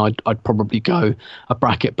Maddison. I'd probably go a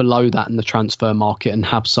bracket below that in the transfer market and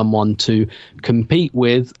have someone to compete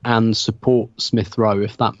with and support Smith Rowe,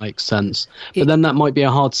 if that makes sense. But then that might be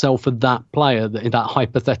a hard sell for that player, that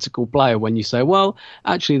hypothetical player, when you say, well,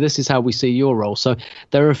 actually, this is how we see your role. So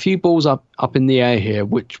there are a few balls up in the air here,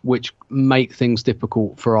 which make things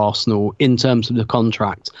difficult for Arsenal in terms of the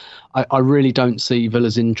contract. I really don't see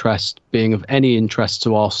Villa's interest being of any interest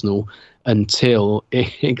to Arsenal until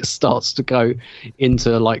it starts to go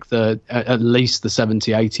into like at least the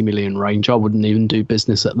 70-80 million range. I wouldn't even do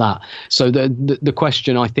business at that. So the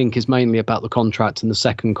question, I think, is mainly about the contract, and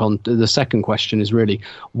the second question is really,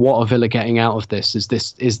 what are Villa getting out of this? Is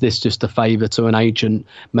this just a favour to an agent,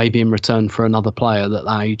 maybe in return for another player that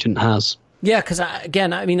agent has? Yeah, because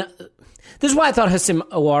this is why I thought Houssem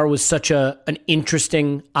Aouar was such an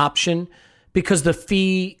interesting option, because the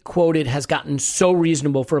fee quoted has gotten so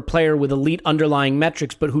reasonable for a player with elite underlying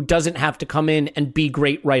metrics, but who doesn't have to come in and be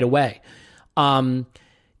great right away. And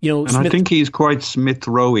I think he's quite Smith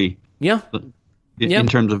Rowe-y. Yeah. In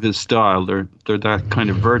terms of his style. They're that kind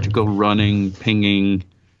of vertical running, pinging.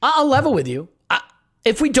 I'll level with you.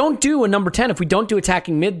 If we don't do a number 10, if we don't do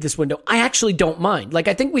attacking mid this window, I actually don't mind. Like,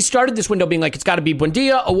 I think we started this window being like, it's got to be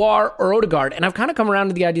Buendia, Aouar, or Odegaard. And I've kind of come around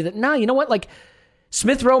to the idea that, you know what? Like,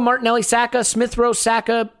 Smith Rowe, Martinelli, Saka, Smith Rowe,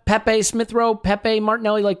 Saka, Pepe, Smith Rowe, Pepe,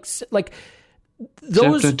 Martinelli, like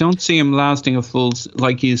those. I don't see him lasting a full,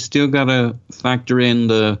 like, he's still got to factor in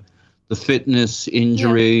the fitness,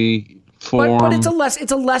 injury, form. But it's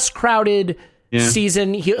a less crowded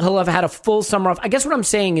season. He'll have had a full summer off. I guess what I'm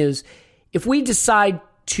saying is, if we decide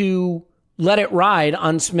to let it ride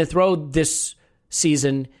on Smith Rowe this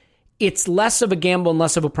season, it's less of a gamble and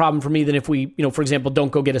less of a problem for me than if we, for example, don't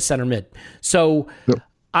go get a center mid. So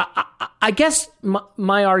I guess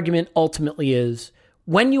my argument ultimately is,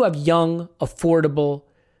 when you have young, affordable,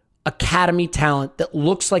 academy talent that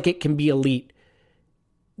looks like it can be elite,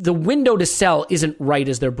 the window to sell isn't right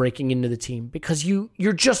as they're breaking into the team, because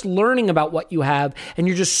you're just learning about what you have and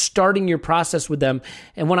you're just starting your process with them.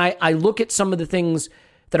 And when I look at some of the things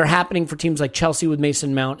that are happening for teams like Chelsea with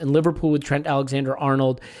Mason Mount and Liverpool with Trent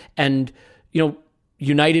Alexander-Arnold, and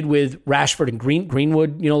United with Rashford and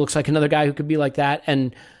Greenwood, looks like another guy who could be like that.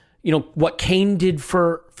 And what Kane did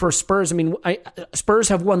for Spurs. I mean, Spurs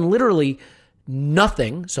have won literally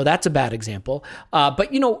nothing, so that's a bad example.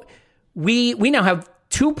 But we now have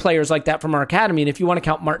 2 players like that from our academy. And if you want to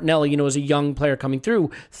count Martinelli, as a young player coming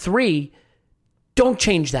through, 3, don't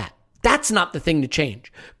change that. That's not the thing to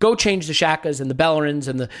change. Go change the Xhakas and the Bellerins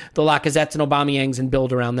and the Lacazettes and Aubameyangs and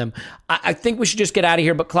build around them. I think we should just get out of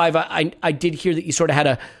here. But Clive, I did hear that you sort of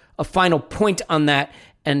had a final point on that.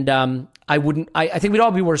 And I think we'd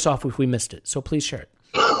all be worse off if we missed it. So please share it.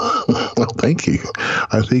 Well, thank you.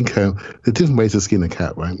 I think there are different ways to skin a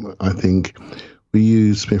cat, right? I think we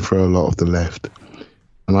use Smith Rowe a lot of the left.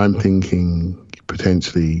 And I'm thinking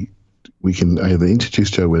potentially we can either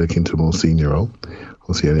introduce Joe Willock into a more senior role.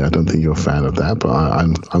 Obviously, I don't think you're a fan of that, but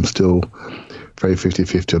I'm still very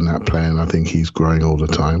 50-50 on that player, and I think he's growing all the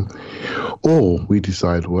time. Or we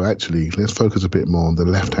decide, well, actually, let's focus a bit more on the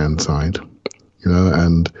left-hand side,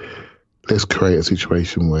 and let's create a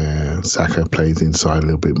situation where Saka plays inside a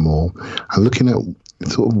little bit more. And looking at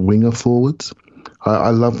sort of winger forwards,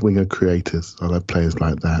 I love winger creators. I love players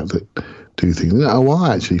like that do things. Aouar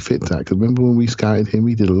actually fits that, because remember when we scouted him,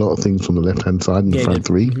 he did a lot of things from the left-hand side in the front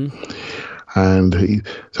three. Mm-hmm. And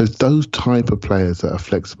so those type of players that are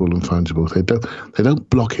flexible and fungible, they don't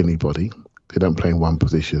block anybody. They don't play in one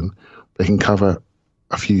position. They can cover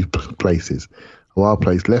a few places. Aouar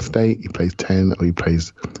plays left 8, he plays 10, or he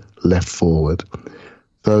plays left forward.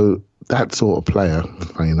 So that sort of player,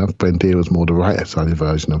 funny enough, Buendia was more the right-sided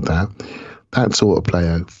version of that. That sort of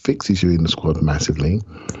player fixes you in the squad massively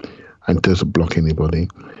and doesn't block anybody.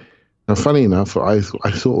 Now, funny enough, I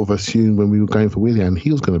sort of assumed when we were going for Willian,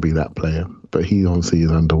 he was going to be that player, but he obviously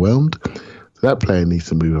is underwhelmed. So that player needs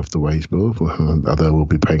to move off the wage bill, although we'll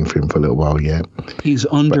be paying for him for a little while yet. He's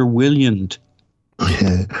under-Willianed.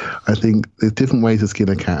 Yeah, I think there's different ways to skin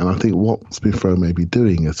a cat, and I think what Smith Rowe may be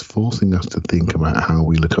doing is forcing us to think about how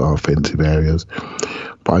we look at our offensive areas.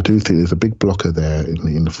 But I do think there's a big blocker there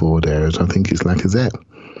in the forward areas. I think it's Lacazette.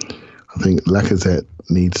 I think Lacazette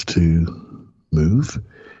needs to move.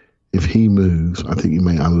 If he moves, I think he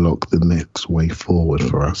may unlock the next way forward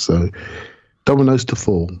for us. So dominoes to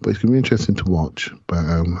fall, but it's going to be interesting to watch. But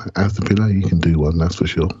as the pillar, you can do one, that's for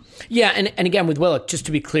sure. Yeah, and again, with Willock, just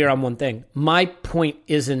to be clear on one thing, my point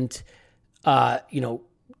isn't, do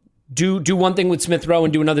one thing with Smith Rowe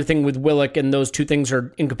and do another thing with Willock, and those two things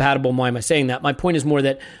are incompatible. Why am I saying that? My point is more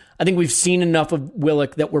that I think we've seen enough of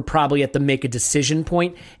Willock that we're probably at the make a decision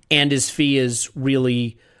point, and his fee is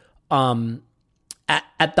really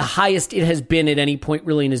at the highest it has been at any point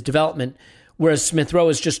really in his development. Whereas Smith Rowe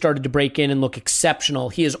has just started to break in and look exceptional.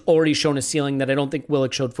 He has already shown a ceiling that I don't think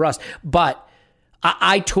Willock showed for us. But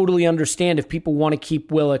I totally understand if people want to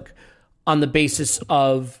keep Willock on the basis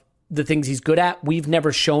of the things he's good at. We've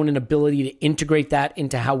never shown an ability to integrate that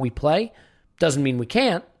into how we play. Doesn't mean we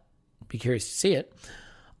can't. Be curious to see it.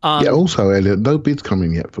 Also, Elliot, no bid's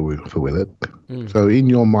coming yet for Willock. So in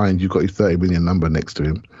your mind, you've got your 30 million number next to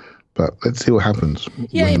him. But let's see what happens.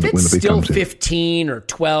 Yeah, if it's still 15 or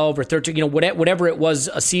 12 or 13, whatever it was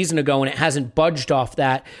a season ago, and it hasn't budged off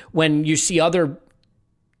that, when you see other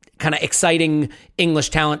kind of exciting English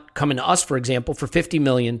talent coming to us, for example, for 50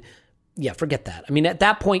 million, yeah, forget that. I mean, at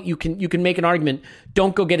that point, you can make an argument.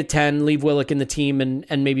 Don't go get a 10, leave Willock in the team,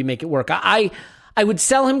 and maybe make it work. I would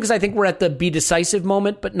sell him because I think we're at the be decisive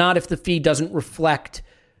moment, but not if the fee doesn't reflect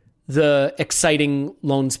the exciting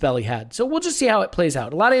loan spell he had. So we'll just see how it plays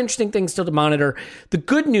out. A lot of interesting things still to monitor. The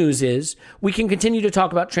good news is we can continue to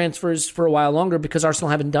talk about transfers for a while longer because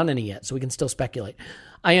Arsenal haven't done any yet, so we can still speculate.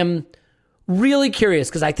 I am really curious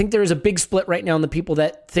because I think there is a big split right now in the people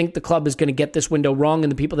that think the club is going to get this window wrong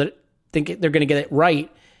and the people that think they're going to get it right,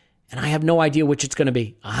 and I have no idea which it's going to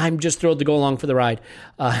be. I'm just thrilled to go along for the ride.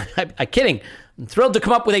 I'm kidding. I'm thrilled to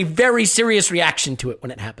come up with a very serious reaction to it when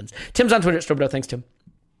it happens. Tim's on Twitter at Strobodo. Thanks, Tim.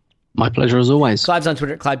 My pleasure as always. Clive's on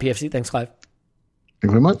Twitter at ClivePFC. Thanks, Clive. Thank you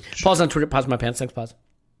very much. Paul's on Twitter at Pause My Pants. Thanks, Pause.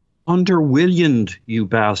 Under-Willianed, you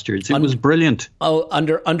bastards. It was brilliant. Oh,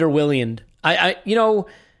 under-Willianed. I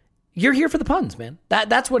you're here for the puns, man.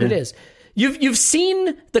 That's what it is. You've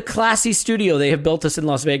seen the classy studio they have built us in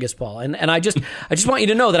Las Vegas, Paul, and I just want you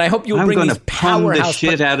to know that I hope you'll bring these powerhouse. I'm going to pun the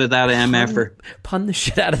shit out of that MFer. Pun the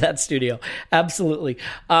shit out of that studio. Absolutely.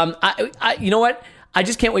 I you know what? I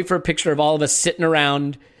just can't wait for a picture of all of us sitting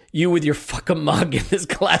around. You with your fucking mug in this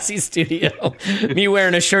classy studio. Me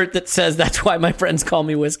wearing a shirt that says, "That's why my friends call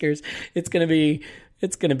me Whiskers." It's gonna be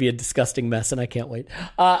a disgusting mess, and I can't wait.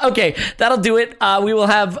 Okay, that'll do it. We will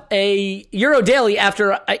have a Euro Daily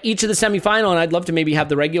after each of the semifinal, and I'd love to maybe have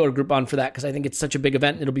the regular group on for that because I think it's such a big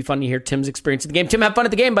event. And it'll be fun to hear Tim's experience of the game. Tim, have fun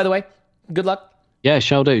at the game, by the way. Good luck. Yeah,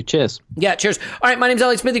 shall do. Cheers. Yeah, cheers. All right, my name's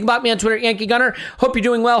Elliot Smith. You can block me on Twitter, Yankee Gunner. Hope you're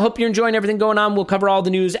doing well. Hope you're enjoying everything going on. We'll cover all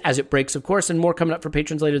the news as it breaks, of course, and more coming up for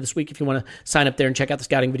patrons later this week if you want to sign up there and check out the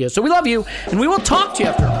scouting videos. So we love you, and we will talk to you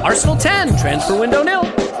after Arsenal 10, transfer window nil.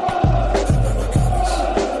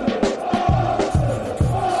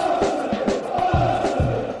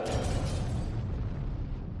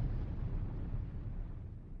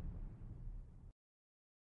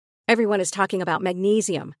 Everyone is talking about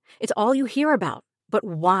magnesium. It's all you hear about. But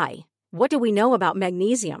why? What do we know about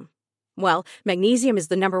magnesium? Well, magnesium is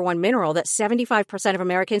the number one mineral that 75% of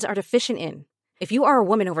Americans are deficient in. If you are a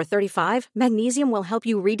woman over 35, magnesium will help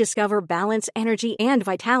you rediscover balance, energy, and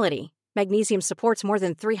vitality. Magnesium supports more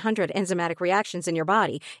than 300 enzymatic reactions in your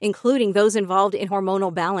body, including those involved in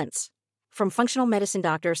hormonal balance. From functional medicine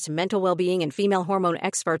doctors to mental well-being and female hormone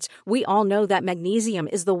experts, we all know that magnesium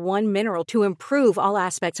is the one mineral to improve all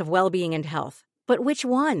aspects of well-being and health. But which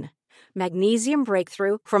one? Magnesium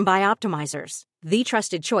Breakthrough from Bioptimizers, the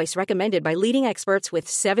trusted choice recommended by leading experts with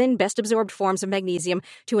 7 best-absorbed forms of magnesium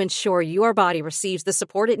to ensure your body receives the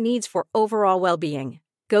support it needs for overall well-being.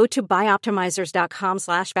 Go to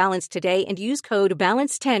bioptimizers.com/balance today and use code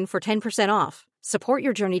BALANCE10 for 10% off. Support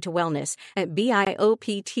your journey to wellness at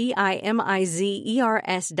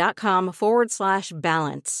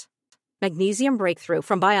bioptimizers.com/balance. Magnesium Breakthrough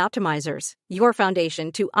from Bioptimizers, your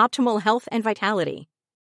foundation to optimal health and vitality.